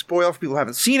not Yep. going to spoil for people who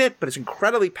haven't seen it, but it's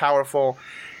incredibly powerful.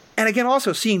 And again,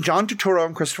 also seeing John Turturro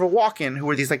and Christopher Walken, who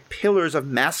are these like pillars of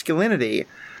masculinity,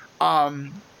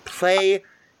 play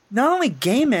not only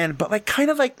gay men, but like kind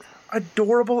of like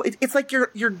adorable. It's like your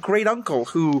great uncle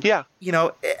who, you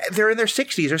know, they're in their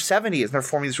 60s or 70s and they're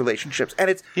forming these relationships, and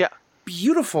it's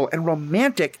beautiful and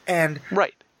romantic and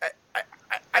right.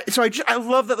 So I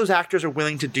love that those actors are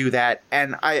willing to do that,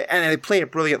 and they play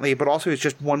it brilliantly. But also, it's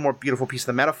just one more beautiful piece of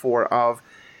the metaphor of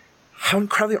how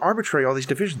incredibly arbitrary all these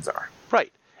divisions are.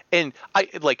 Right. And I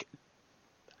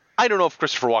don't know if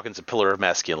Christopher Walken's a pillar of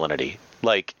masculinity.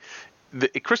 Like,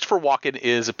 Christopher Walken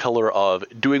is a pillar of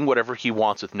doing whatever he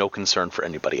wants with no concern for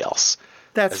anybody else.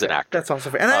 As an actor. That's also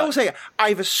fair. And I will say,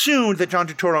 I've assumed that John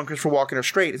Turturro and Christopher Walken are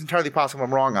straight. It's entirely possible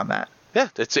I'm wrong on that. Yeah,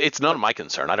 it's none of my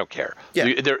concern. I don't care.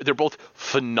 Yeah. They're both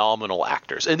phenomenal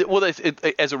actors. And well,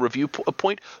 as a review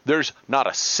point, there's not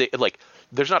a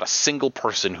single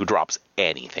person who drops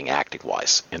anything acting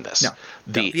wise in this. No.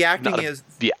 The acting is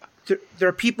there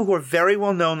are people who are very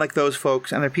well known like those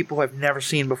folks, and there are people who I've never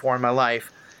seen before in my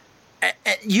life. And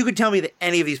you could tell me that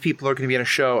any of these people are going to be in a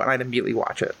show, and I'd immediately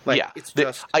watch it. Like, it's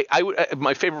just I would.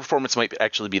 My favorite performance might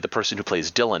actually be the person who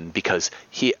plays Dylan, because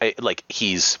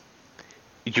he's.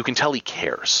 You can tell he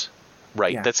cares,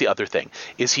 right? Yeah. That's the other thing,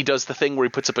 is he does the thing where he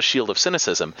puts up a shield of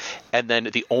cynicism, and then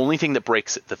the only thing that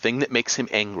breaks it, the thing that makes him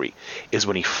angry, is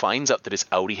when he finds out that his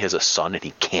outie has a son and he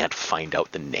can't find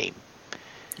out the name.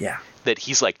 Yeah. That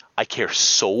he's like, I care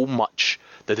so much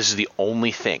that this is the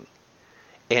only thing.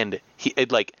 And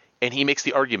he makes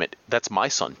the argument, that's my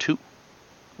son too,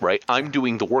 right? I'm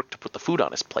doing the work to put the food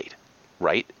on his plate,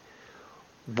 right?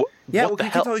 What he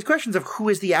gets all these questions of who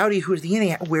is the outie, who is the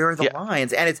innie, where are the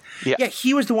lines, and it's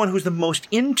he was the one who's the most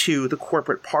into the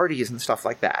corporate parties and stuff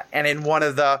like that, and in one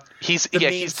of the he's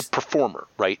the performer,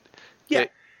 right? Yeah.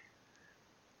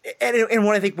 And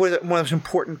one, I think, one of the most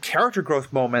important character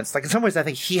growth moments, like in some ways, I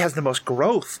think he has the most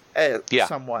growth,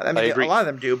 somewhat. I mean, I agree. a lot of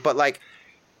them do, but like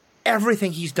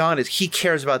everything he's done is he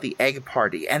cares about the egg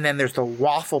party, and then there's the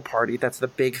waffle party. That's the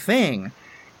big thing.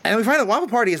 And we find the waffle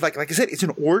party is like I said, it's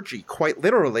an orgy, quite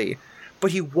literally. But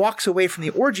he walks away from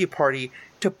the orgy party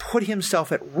to put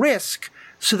himself at risk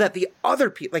so that the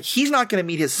other people, like he's not going to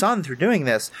meet his son through doing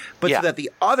this, but so that the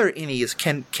other innies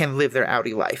can live their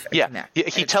outie life. And connect. Yeah.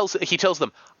 He tells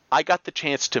them, I got the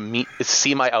chance to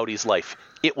see my outie's life.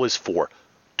 It was for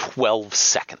 12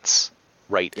 seconds,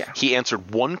 right? Yeah. He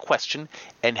answered one question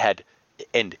and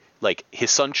his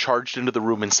son charged into the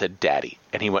room and said, "Daddy,"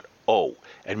 and he went, "Oh,"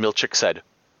 and Milchick said,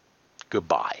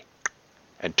 "Goodbye,"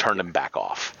 and turned him back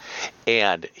off.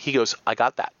 And he goes, I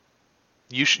got that.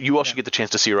 You all should get the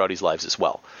chance to see your outie's lives as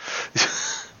well.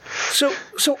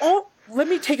 So let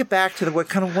me take it back to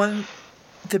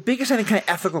the biggest, I think, kind of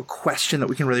ethical question that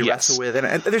we can really wrestle with,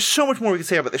 and there's so much more we can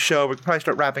say about the show, we can probably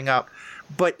start wrapping up,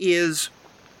 but because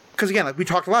again, like we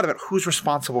talked a lot about who's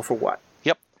responsible for what.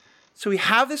 Yep. So we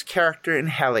have this character in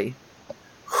Helly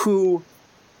who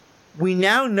we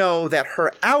now know that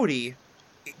her outie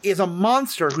is a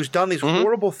monster who's done these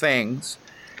horrible things.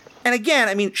 And again,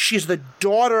 I mean, she's the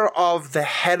daughter of the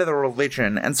head of the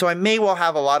religion, and so I may well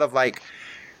have a lot of, like,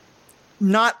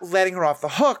 not letting her off the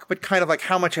hook, but kind of like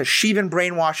how much has she been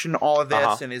brainwashed in all of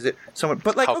this, and is it someone?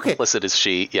 But like, how complicit is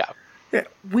she? Yeah.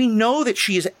 We know that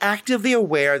she is actively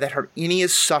aware that her innie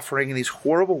is suffering in these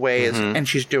horrible ways, and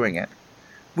she's doing it.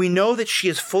 We know that she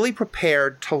is fully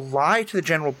prepared to lie to the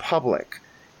general public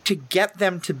to get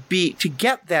them to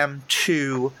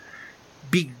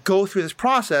go through this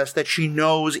process that she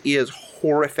knows is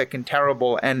horrific and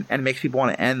terrible and makes people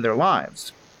want to end their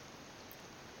lives.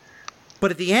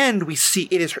 But at the end, we see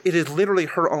it is literally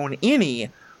her own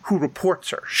innie who reports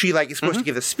her. She like is supposed to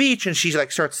give the speech, and she's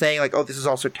like starts saying like, "Oh, this is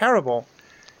also terrible."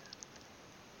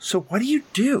 So what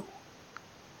do?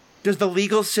 Does the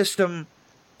legal system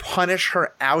punish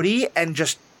her outie and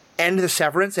just end the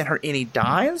severance, and her innie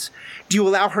dies? Do you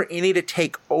allow her innie to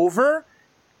take over,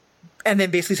 and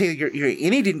then basically say your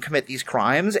innie didn't commit these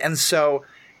crimes, and so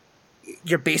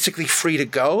you're basically free to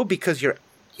go because you're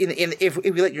if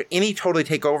we let your innie totally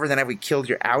take over, then have we killed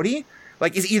your outie?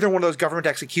 Like, is either one of those government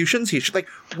executions? You should, like,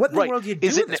 what in the world do you do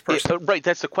with this person? Right,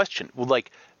 that's the question. Well,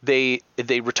 like, they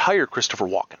retire Christopher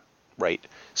Walken, right?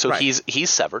 So he's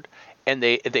severed, and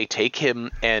they take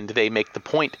him and they make the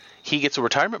point he gets a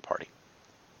retirement party.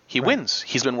 He wins.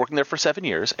 He's been working there for 7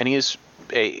 years, and he's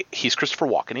Christopher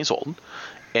Walken. He's old,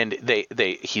 and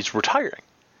he's retiring.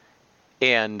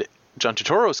 And John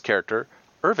Turturro's character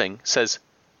Irving says,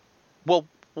 "Well,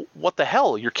 what the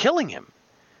hell? You're killing him.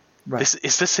 Right.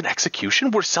 Is this an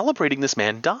execution? We're celebrating this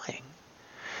man dying."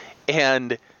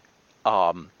 And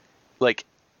like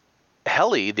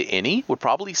Helly, the innie, would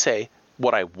probably say,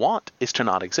 "What I want is to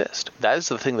not exist. That is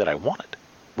the thing that I wanted,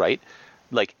 right?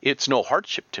 Like, it's no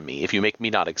hardship to me if you make me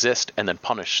not exist and then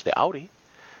punish the outie,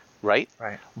 right?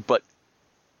 Right. But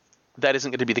that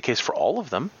isn't going to be the case for all of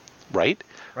them, right?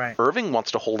 Right. Irving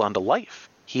wants to hold on to life.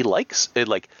 He likes it.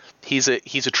 Like, he's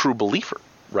a true believer,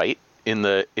 right? In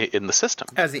the system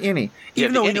as the innie,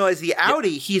 even though we know as the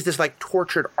outie, he's this like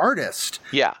tortured artist,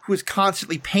 who's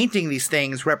constantly painting these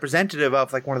things representative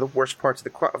of like one of the worst parts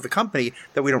of the company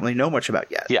that we don't really know much about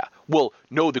yet. Yeah. Well,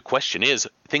 no. The question is,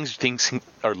 things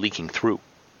are leaking through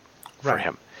for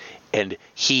him, and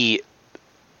he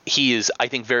is, I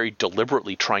think, very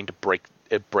deliberately trying to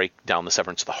break down the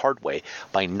severance the hard way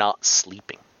by not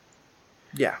sleeping.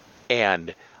 Yeah.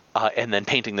 And then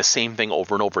painting the same thing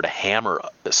over and over to hammer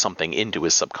something into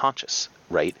his subconscious,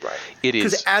 right? Right. It is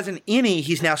because as an innie,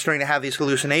 he's now starting to have these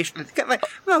hallucinations, kind of like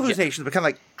not hallucinations, but kind of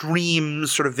like dreams,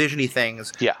 sort of visiony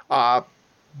things. Yeah.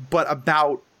 But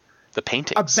about the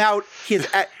paintings, about his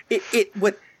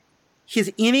what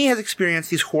his innie has experienced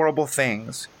these horrible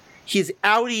things. His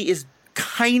outie is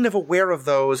kind of aware of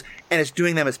those and is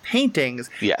doing them as paintings.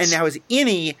 Yes. And now his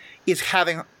innie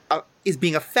is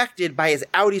being affected by his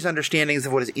outie's understandings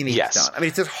of what his innie has done. I mean,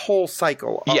 it's this whole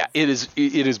cycle. It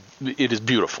is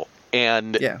beautiful.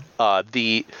 And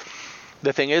the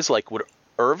thing is, like, would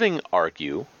Irving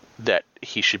argue that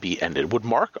he should be ended? Would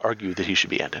Mark argue that he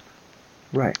should be ended?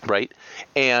 Right. Right.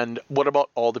 And what about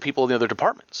all the people in the other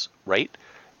departments? Right.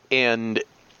 And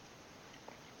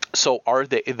so are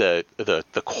they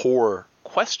the core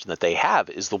question that they have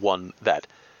is the one that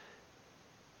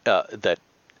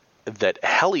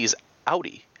Helly's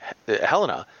outie,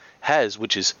 Helena, has,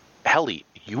 which is, Helly,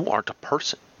 you aren't a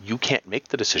person. You can't make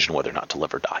the decision whether or not to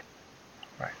live or die.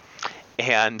 Right.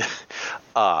 And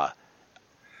I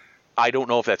don't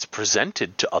know if that's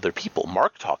presented to other people.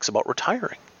 Mark talks about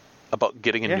retiring, about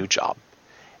getting a new job.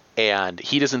 And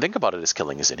he doesn't think about it as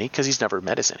killing his innie because he's never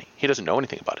met his innie. He doesn't know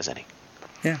anything about his innie.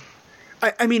 Yeah.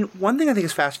 I mean, one thing I think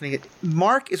is fascinating,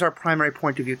 Mark is our primary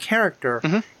point of view character,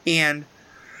 and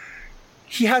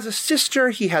he has a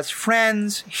sister, he has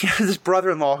friends, he has this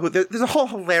brother-in-law who, there's a whole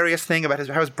hilarious thing about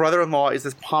how his brother-in-law is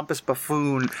this pompous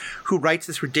buffoon who writes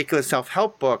this ridiculous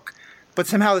self-help book, but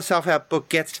somehow the self-help book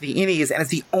gets to the innies and it's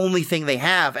the only thing they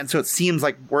have, and so it seems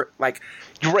like we're like...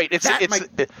 Right,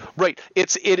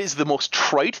 it is the most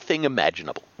trite thing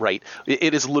imaginable, right?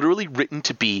 It is literally written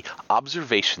to be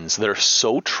observations that are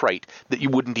so trite that you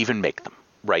wouldn't even make them,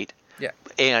 right? Yeah.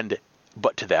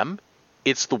 But to them,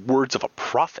 it's the words of a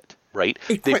prophet. Right,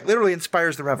 it quite literally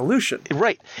inspires the revolution.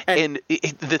 Right, and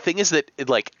the thing is that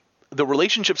like the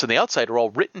relationships on the outside are all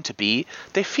written to be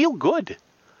they feel good,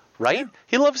 right? Yeah.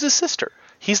 He loves his sister.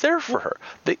 He's there for her.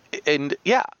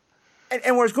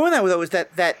 And where I was going that way, though, is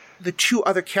that the two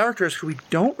other characters who we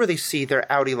don't really see their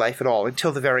outie life at all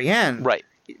until the very end. Right.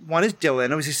 One is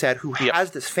Dylan, as you said, who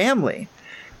has this family.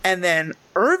 And then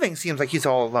Irving seems like he's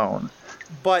all alone.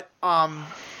 But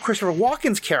Christopher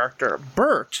Walken's character,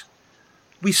 Bert,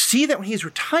 we see that when he's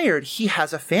retired, he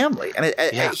has a family. And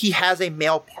he has a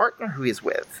male partner who he's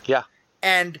with. Yeah.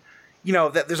 And,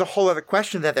 that there's a whole other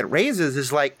question that raises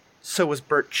is like, so was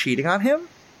Bert cheating on him?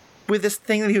 With this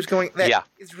thing that he was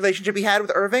his relationship he had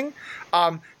with Irving,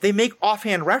 they make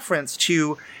offhand reference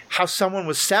to how someone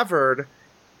was severed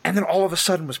and then all of a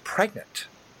sudden was pregnant.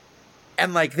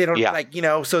 And they don't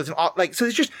so it's so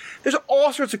there's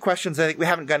all sorts of questions I think we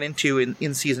haven't gone into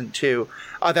in season 2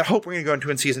 that I hope we're going to go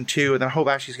into in season 2, and then I hope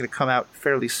actually is going to come out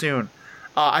fairly soon.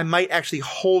 I might actually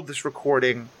hold this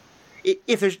recording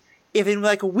if in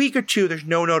a week or two there's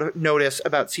no notice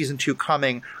about season 2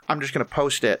 coming. I'm just going to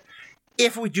post it.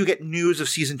 If we do get news of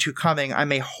season 2 coming, I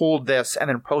may hold this and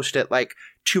then post it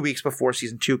 2 weeks before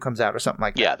season 2 comes out or something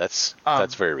like that. Yeah, that's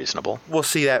very reasonable. We'll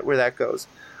see where that goes.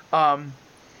 But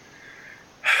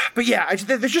yeah,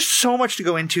 there's just so much to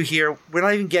go into here. We're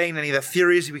not even getting any of the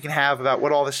theories we can have about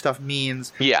what all this stuff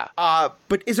means. Yeah.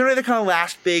 But is there any other kind of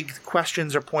last big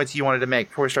questions or points you wanted to make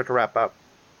before we start to wrap up?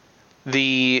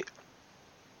 The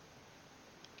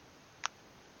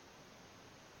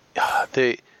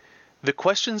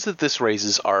questions that this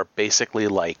raises are basically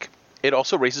it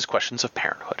also raises questions of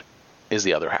parenthood is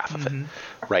the other half of it,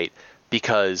 right?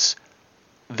 Because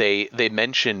they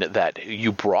mention that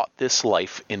you brought this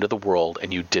life into the world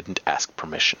and you didn't ask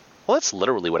permission. Well, that's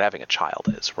literally what having a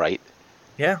child is, right?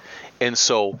 Yeah. And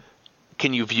so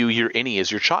can you view your innie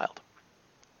as your child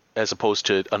as opposed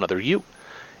to another you?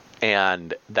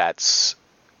 And that's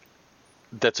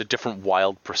a different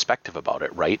wild perspective about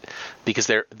it, right? Because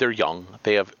they're young,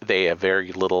 they have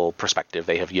very little perspective.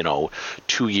 They have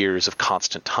 2 years of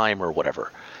constant time or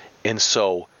whatever, and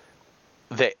so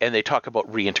they talk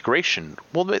about reintegration.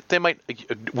 Well, they might.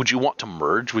 Would you want to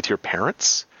merge with your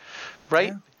parents,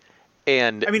 right? Yeah.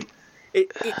 And I mean,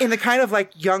 in the kind of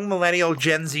young millennial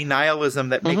Gen Z nihilism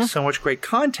that makes so much great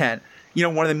content.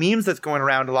 One of the memes that's going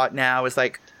around a lot now is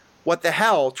what the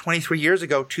hell? 23 years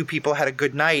ago, 2 people had a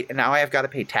good night, and now I have got to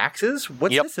pay taxes.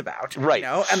 What's this about? Right.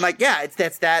 And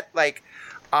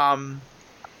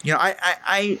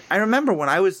I remember when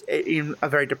I was in a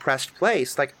very depressed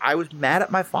place, I was mad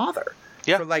at my father.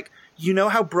 Yeah. For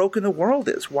how broken the world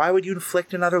is. Why would you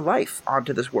inflict another life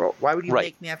onto this world? Why would you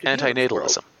make me have to deal with this world?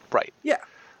 Antinatalism. Right. Yeah.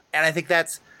 And I think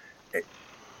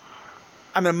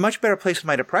I'm in a much better place with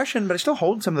my depression, but I still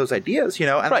hold some of those ideas,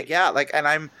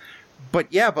 and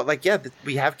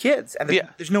we have kids, and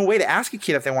there's no way to ask a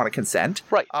kid if they want to consent.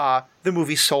 Right. The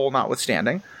movie Soul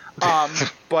notwithstanding.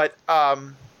 But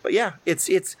yeah, it's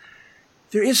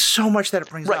there is so much that it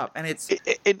brings up, and it's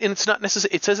not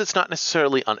necessarily. It says it's not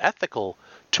necessarily unethical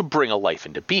to bring a life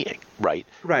into being, right?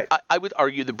 Right. I would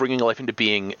argue that bringing a life into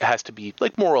being has to be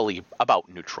morally about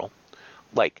neutral.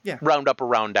 Round up or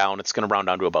round down, it's going to round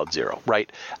down to about 0, right?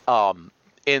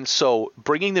 And so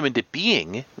bringing them into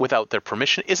being without their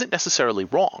permission isn't necessarily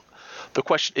wrong. The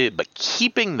question is, but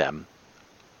keeping them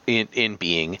in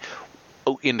being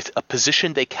in a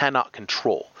position they cannot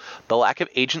control, the lack of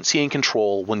agency and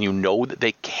control when you know that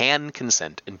they can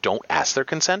consent and don't ask their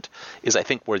consent is, I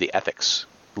think, where the ethics,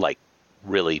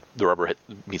 really the rubber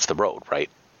meets the road, right?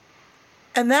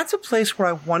 And that's a place where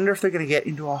I wonder if they're going to get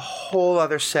into a whole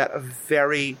other set of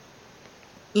very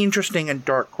interesting and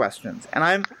dark questions. And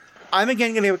I'm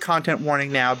again going to give a content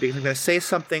warning now because I'm going to say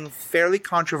something fairly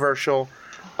controversial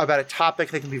about a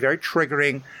topic that can be very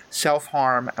triggering,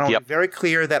 self-harm. And I want to be very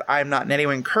clear that I'm not in any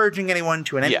way encouraging anyone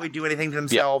to in any way do anything to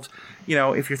themselves.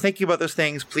 If you're thinking about those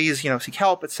things, please, seek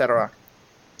help, etc.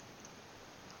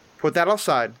 Put that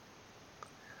aside.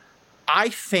 I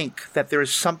think that there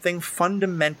is something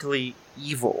fundamentally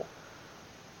evil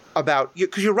about you,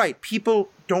 because you're right. People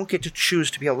don't get to choose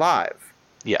to be alive.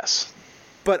 Yes.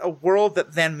 But a world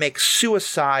that then makes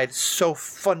suicide so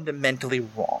fundamentally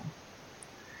wrong.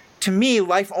 To me,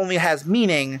 life only has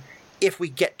meaning if we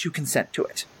get to consent to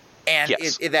it. And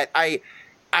I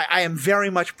am very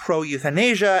much pro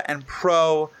euthanasia and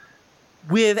pro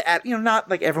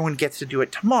not everyone gets to do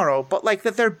it tomorrow, but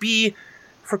that there be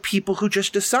for people who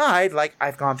just decide,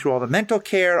 I've gone through all the mental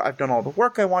care, I've done all the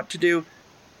work I want to do,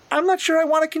 I'm not sure I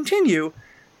want to continue.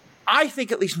 I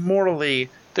think at least morally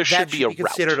there should be a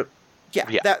considered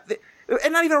route.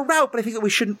 And not even a route, but I think that we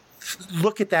shouldn't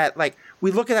look at that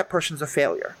we look at that person as a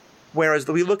failure, whereas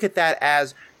we look at that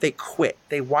as they quit.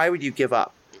 Why would you give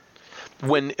up?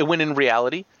 When in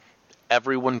reality,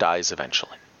 everyone dies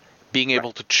eventually. Being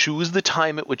able to choose the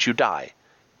time at which you die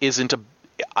isn't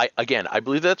I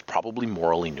believe that's probably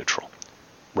morally neutral,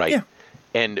 right? Yeah.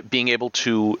 And being able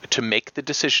to make the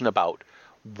decision about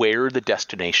where the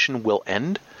destination will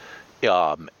end,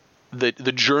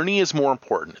 the journey is more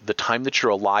important. The time that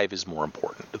you're alive is more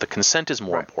important. The consent is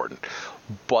more important.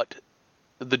 But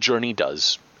the journey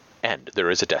does end. There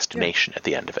is a destination at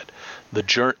the end of it. The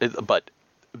journey, but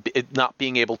not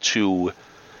being able to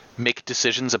make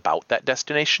decisions about that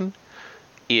destination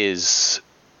is,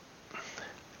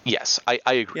 yes, I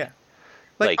agree. Yeah.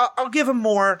 Like I'll give a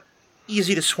more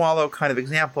easy to swallow kind of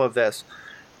example of this.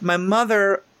 My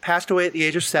mother passed away at the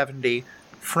age of 70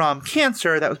 from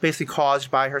cancer that was basically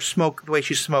caused by her smoke, the way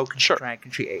she smoked, and she drank,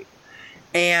 and she ate.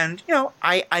 And,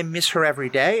 I miss her every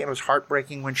day. It was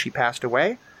heartbreaking when she passed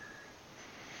away.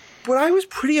 But I was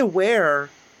pretty aware,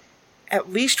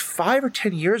 at least 5 or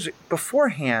 10 years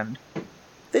beforehand,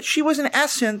 that she was in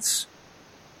essence,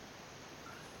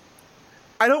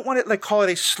 I don't want to call it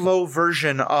a slow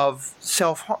version of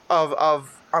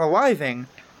unaliving,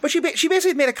 but she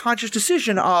basically made a conscious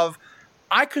decision of,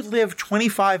 I could live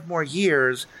 25 more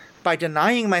years by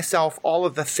denying myself all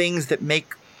of the things that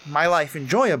make my life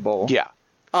enjoyable. Yeah.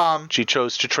 She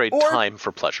chose to trade time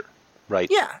for pleasure, right?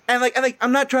 Yeah, and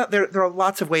I'm not trying. There are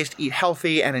lots of ways to eat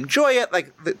healthy and enjoy it.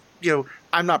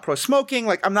 I'm not pro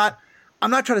smoking. I'm not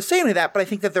trying to say any of that. But I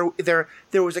think that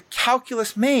there was a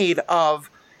calculus made of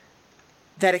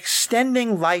that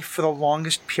extending life for the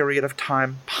longest period of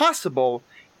time possible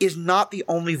is not the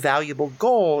only valuable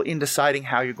goal in deciding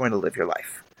how you're going to live your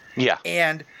life. Yeah.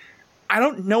 And I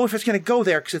don't know if it's going to go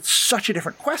there because it's such a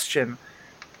different question.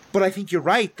 But I think you're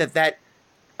right that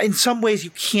in some ways you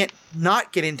can't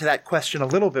not get into that question a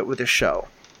little bit with this show.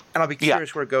 And I'll be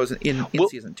curious where it goes in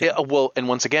season 2. Yeah, and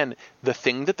once again, the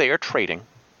thing that they are trading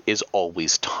is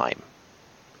always time.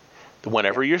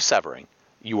 Whenever you're severing,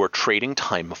 you are trading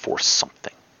time for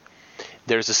something.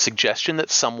 There's a suggestion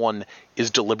that someone is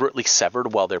deliberately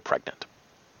severed while they're pregnant,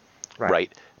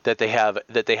 right? That they have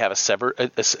a sever.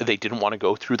 They didn't want to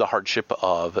go through the hardship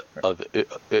of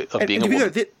being a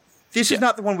woman. This is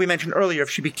not the one we mentioned earlier.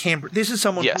 If she became, this is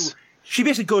someone who she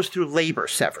basically goes through labor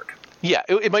severed. Yeah,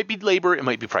 it might be labor, it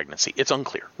might be pregnancy. It's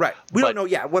unclear. Right. We don't know.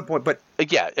 Yeah, at what point? But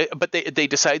but they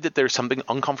decide that there's something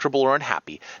uncomfortable or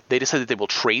unhappy. They decide that they will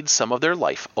trade some of their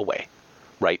life away,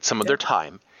 right? Some of their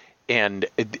time. And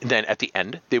then at the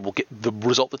end, they will get the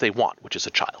result that they want, which is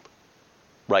a child,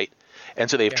 right? And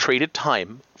so they've traded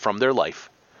time from their life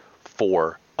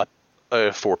for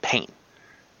pain,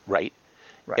 right?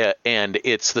 And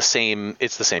it's the same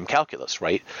calculus,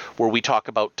 right? Where we talk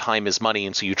about time is money,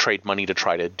 and so you trade money to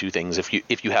try to do things.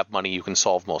 If you have money, you can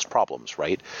solve most problems,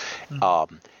 right?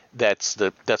 Mm-hmm.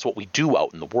 That's what we do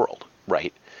out in the world,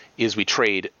 right? Is we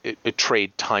trade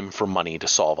time for money to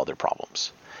solve other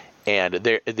problems. And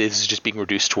this is just being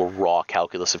reduced to a raw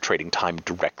calculus of trading time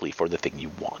directly for the thing you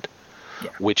want,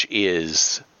 which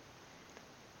is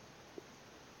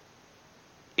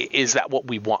that what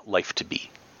we want life to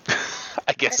be?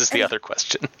 I guess is the other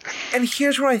question. And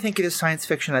here's where I think it is science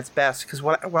fiction at its best, because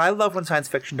what I love when science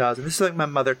fiction does, and this is like my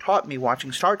mother taught me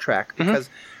watching Star Trek, because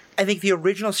I think the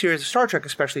original series of Star Trek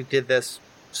especially did this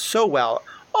so well.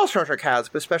 All Star Trek has,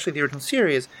 but especially the original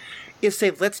series, is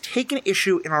say, let's take an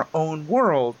issue in our own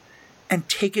world and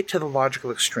take it to the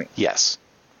logical extreme. Yes.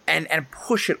 And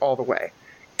push it all the way.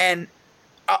 And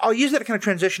I'll use that to kind of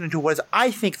transition into what is,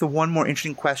 I think, the one more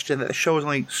interesting question that the show has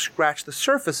only scratched the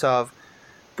surface of,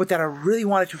 but that I really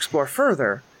wanted to explore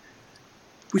further,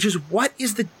 which is what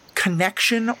is the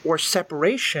connection or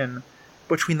separation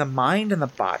between the mind and the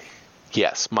body?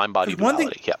 Yes, mind-body duality.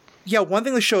 One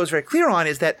thing the show is very clear on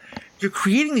is that you're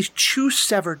creating these two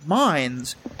severed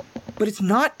minds, but it's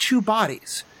not two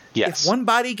bodies. Yes. If one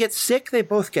body gets sick, they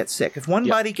both get sick. If one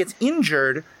body gets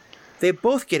injured, they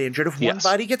both get injured. If one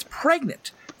body gets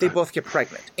pregnant, they both get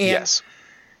pregnant. And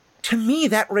to me,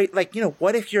 that rate,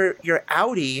 what if your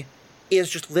Audi is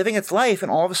just living its life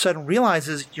and all of a sudden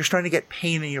realizes you're starting to get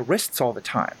pain in your wrists all the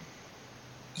time?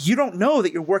 You don't know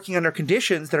that you're working under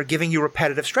conditions that are giving you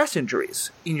repetitive stress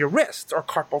injuries in your wrists or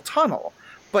carpal tunnel.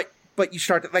 But you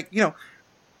start to,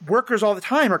 workers all the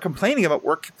time are complaining about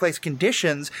workplace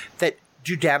conditions that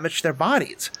do damage to their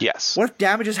bodies. Yes. What if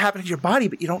damage is happening to your body,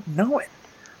 but you don't know it?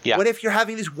 Yeah. What if you're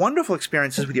having these wonderful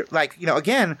experiences with your,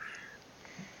 again,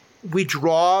 we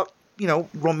draw,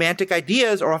 romantic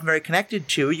ideas are often very connected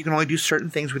to, you can only do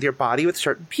certain things with your body with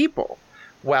certain people.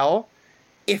 Well,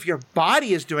 if your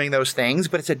body is doing those things,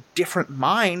 but it's a different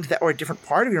mind or a different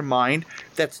part of your mind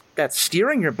that's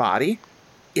steering your body,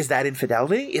 is that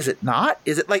infidelity? Is it not?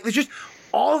 Is it there's just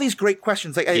all these great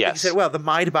questions. Like you said, the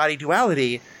mind-body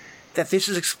duality that this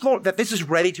is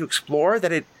ready to explore,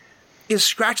 that is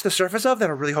scratch the surface of that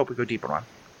I really hope we go deeper on.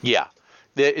 Yeah.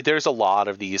 There's a lot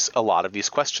of these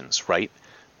questions, right?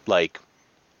 Like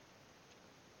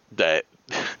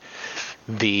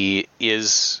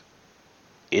is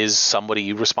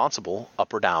somebody responsible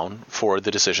up or down for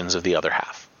the decisions of the other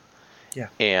half? Yeah.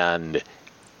 And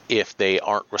if they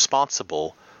aren't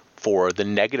responsible for the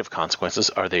negative consequences,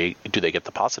 do they get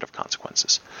the positive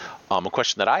consequences? A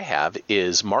question that I have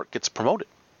is Mark gets promoted,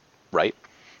 right?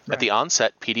 At the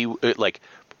onset, Petey, like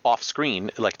off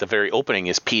screen, like the very opening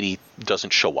is Petey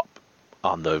doesn't show up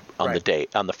on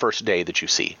the first day that you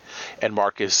see, and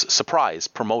Mark is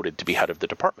surprised, promoted to be head of the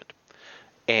department,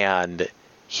 and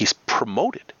he's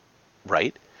promoted,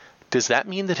 right? Does that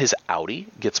mean that his Audi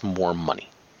gets more money?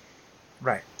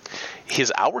 Right.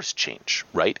 His hours change,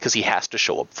 right? Because he has to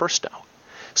show up first now.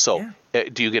 So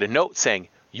do you get a note saying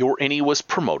your innie was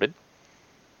promoted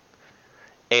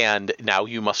and now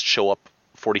you must show up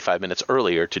 45 minutes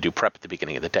earlier to do prep at the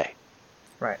beginning of the day?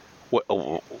 Right. What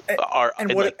about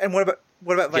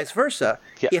vice versa?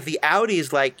 Yeah. If the Audi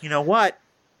is like, you know what,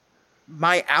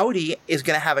 my Audi is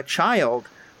going to have a child,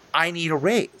 I need a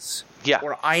raise. Yeah.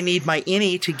 Or I need my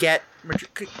innie to get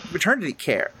maternity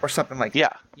care or something like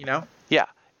that. You know? Yeah.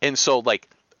 And so, like,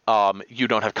 you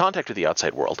don't have contact with the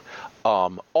outside world.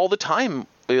 All the time,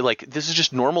 like, this is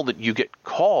just normal that you get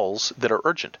calls that are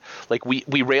urgent. Like,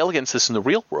 we rail against this in the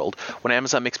real world when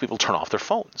Amazon makes people turn off their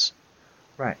phones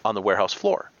on the warehouse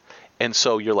floor. And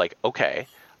so you're like, okay,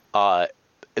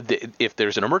 if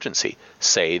there's an emergency,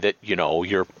 say that, you know,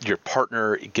 your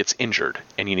partner gets injured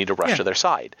and you need to rush to their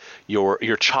side,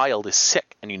 your child is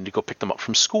sick and you need to go pick them up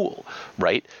from school,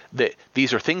 right?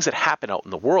 These are things that happen out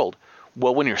in the world.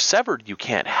 Well, when you're severed, you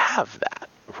can't have that,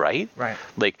 right? Right.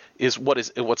 Like, what's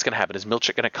going to happen? Is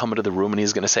Milchick going to come into the room and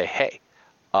he's going to say, "Hey,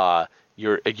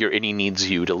 your innie needs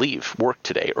you to leave work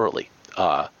today early."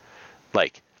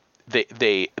 Like,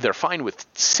 they're fine with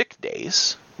sick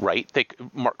days, right?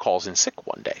 Mark calls in sick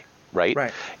one day, right?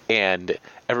 Right. And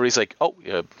everybody's like, "Oh,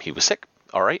 he was sick,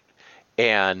 all right,"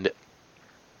 and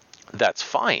that's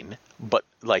fine. But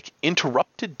like,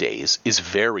 interrupted days is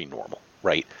very normal.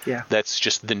 Right? Yeah. That's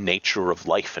just the nature of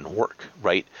life and work,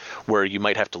 right? Where you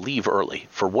might have to leave early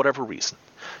for whatever reason.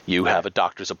 You have a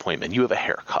doctor's appointment, you have a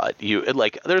haircut,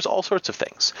 there's all sorts of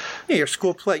things. Yeah, your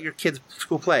kids'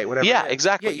 school play, whatever. Yeah,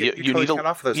 exactly. Yeah, you need to cut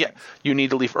off those things. You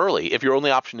need to leave early. If your only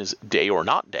option is day or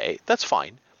not day, that's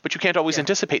fine. But you can't always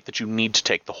anticipate that you need to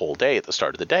take the whole day at the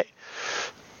start of the day.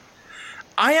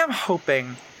 I am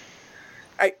hoping.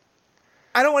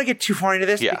 I don't want to get too far into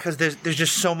this because there's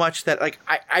just so much that, like,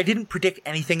 I didn't predict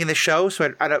anything in the show,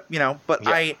 so I don't, you know, but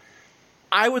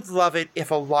I would love it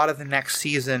if a lot of the next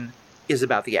season is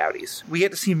about the Audis. We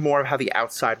get to see more of how the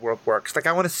outside world works. Like,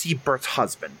 I want to see Bert's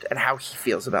husband and how he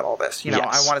feels about all this. You know,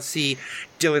 I want to see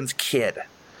Dylan's kid.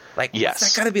 Like, what's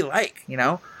that going to be like, you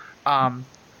know?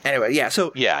 Anyway,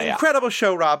 incredible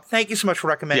show, Rob. Thank you so much for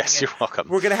recommending it. Yes, you're welcome.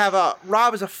 We're going to have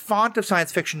Rob is a font of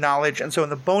science fiction knowledge, and so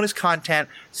in the bonus content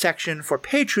section for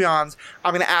Patreons,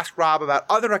 I'm going to ask Rob about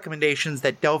other recommendations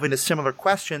that delve into similar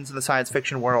questions in the science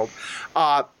fiction world.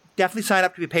 Definitely sign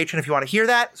up to be a patron if you want to hear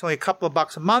that. It's only a couple of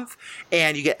bucks a month,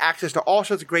 and you get access to all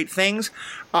sorts of great things.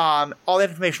 All that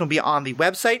information will be on the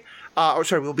website,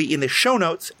 will be in the show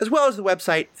notes, as well as the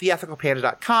website,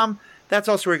 theethicalpanda.com. That's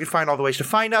also where you can find all the ways to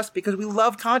find us, because we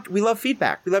love we love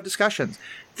feedback. We love discussions.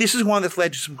 This is one that's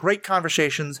led to some great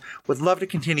conversations. Would love to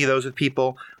continue those with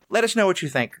people. Let us know what you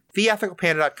think.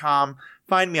 theethicalpanda.com.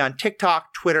 Find me on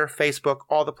TikTok, Twitter, Facebook,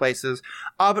 all the places.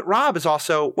 But Rob is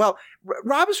also,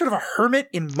 Rob is sort of a hermit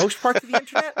in most parts of the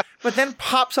internet, but then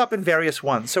pops up in various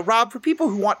ones. So Rob, for people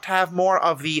who want to have more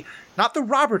of not the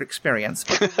Robert experience,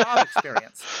 but the Rob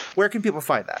experience, where can people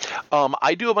find that?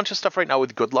 I do a bunch of stuff right now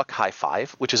with Good Luck High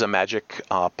Five, which is a magic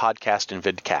podcast and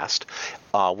vidcast.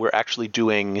 We're actually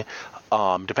doing,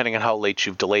 depending on how late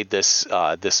you've delayed this,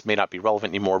 this may not be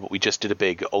relevant anymore, but we just did a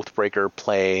big Oathbreaker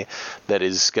play that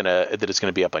is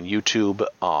gonna be up on YouTube.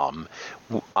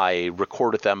 I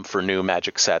recorded them for new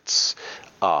magic sets.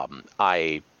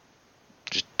 I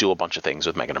just do a bunch of things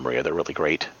with Megan and Maria. They're really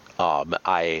great.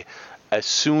 As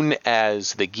soon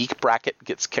as the Geek Bracket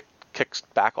gets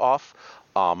kicked back off,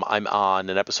 I'm on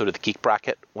an episode of the Geek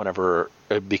Bracket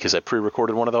because I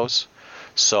pre-recorded one of those.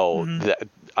 So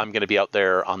I'm going to be out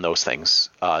there on those things.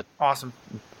 Awesome.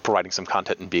 Providing some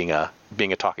content and being a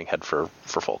talking head for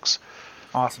folks.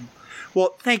 Awesome.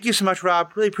 Well, thank you so much,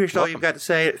 Rob. Really appreciate all you've got to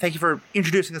say. Thank you for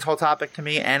introducing this whole topic to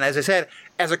me. And as I said,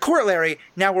 as a corollary,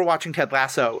 now we're watching Ted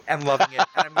Lasso and loving it.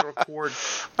 And I'm going to record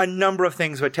a number of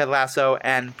things about Ted Lasso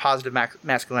and positive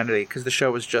masculinity, because the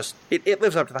show is just, it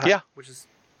lives up to the hype, which is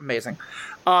amazing.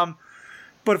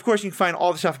 But of course, you can find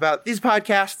all the stuff about these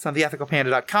podcasts on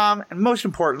theethicalpanda.com. And most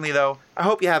importantly, though, I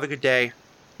hope you have a good day.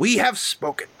 We have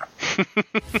spoken.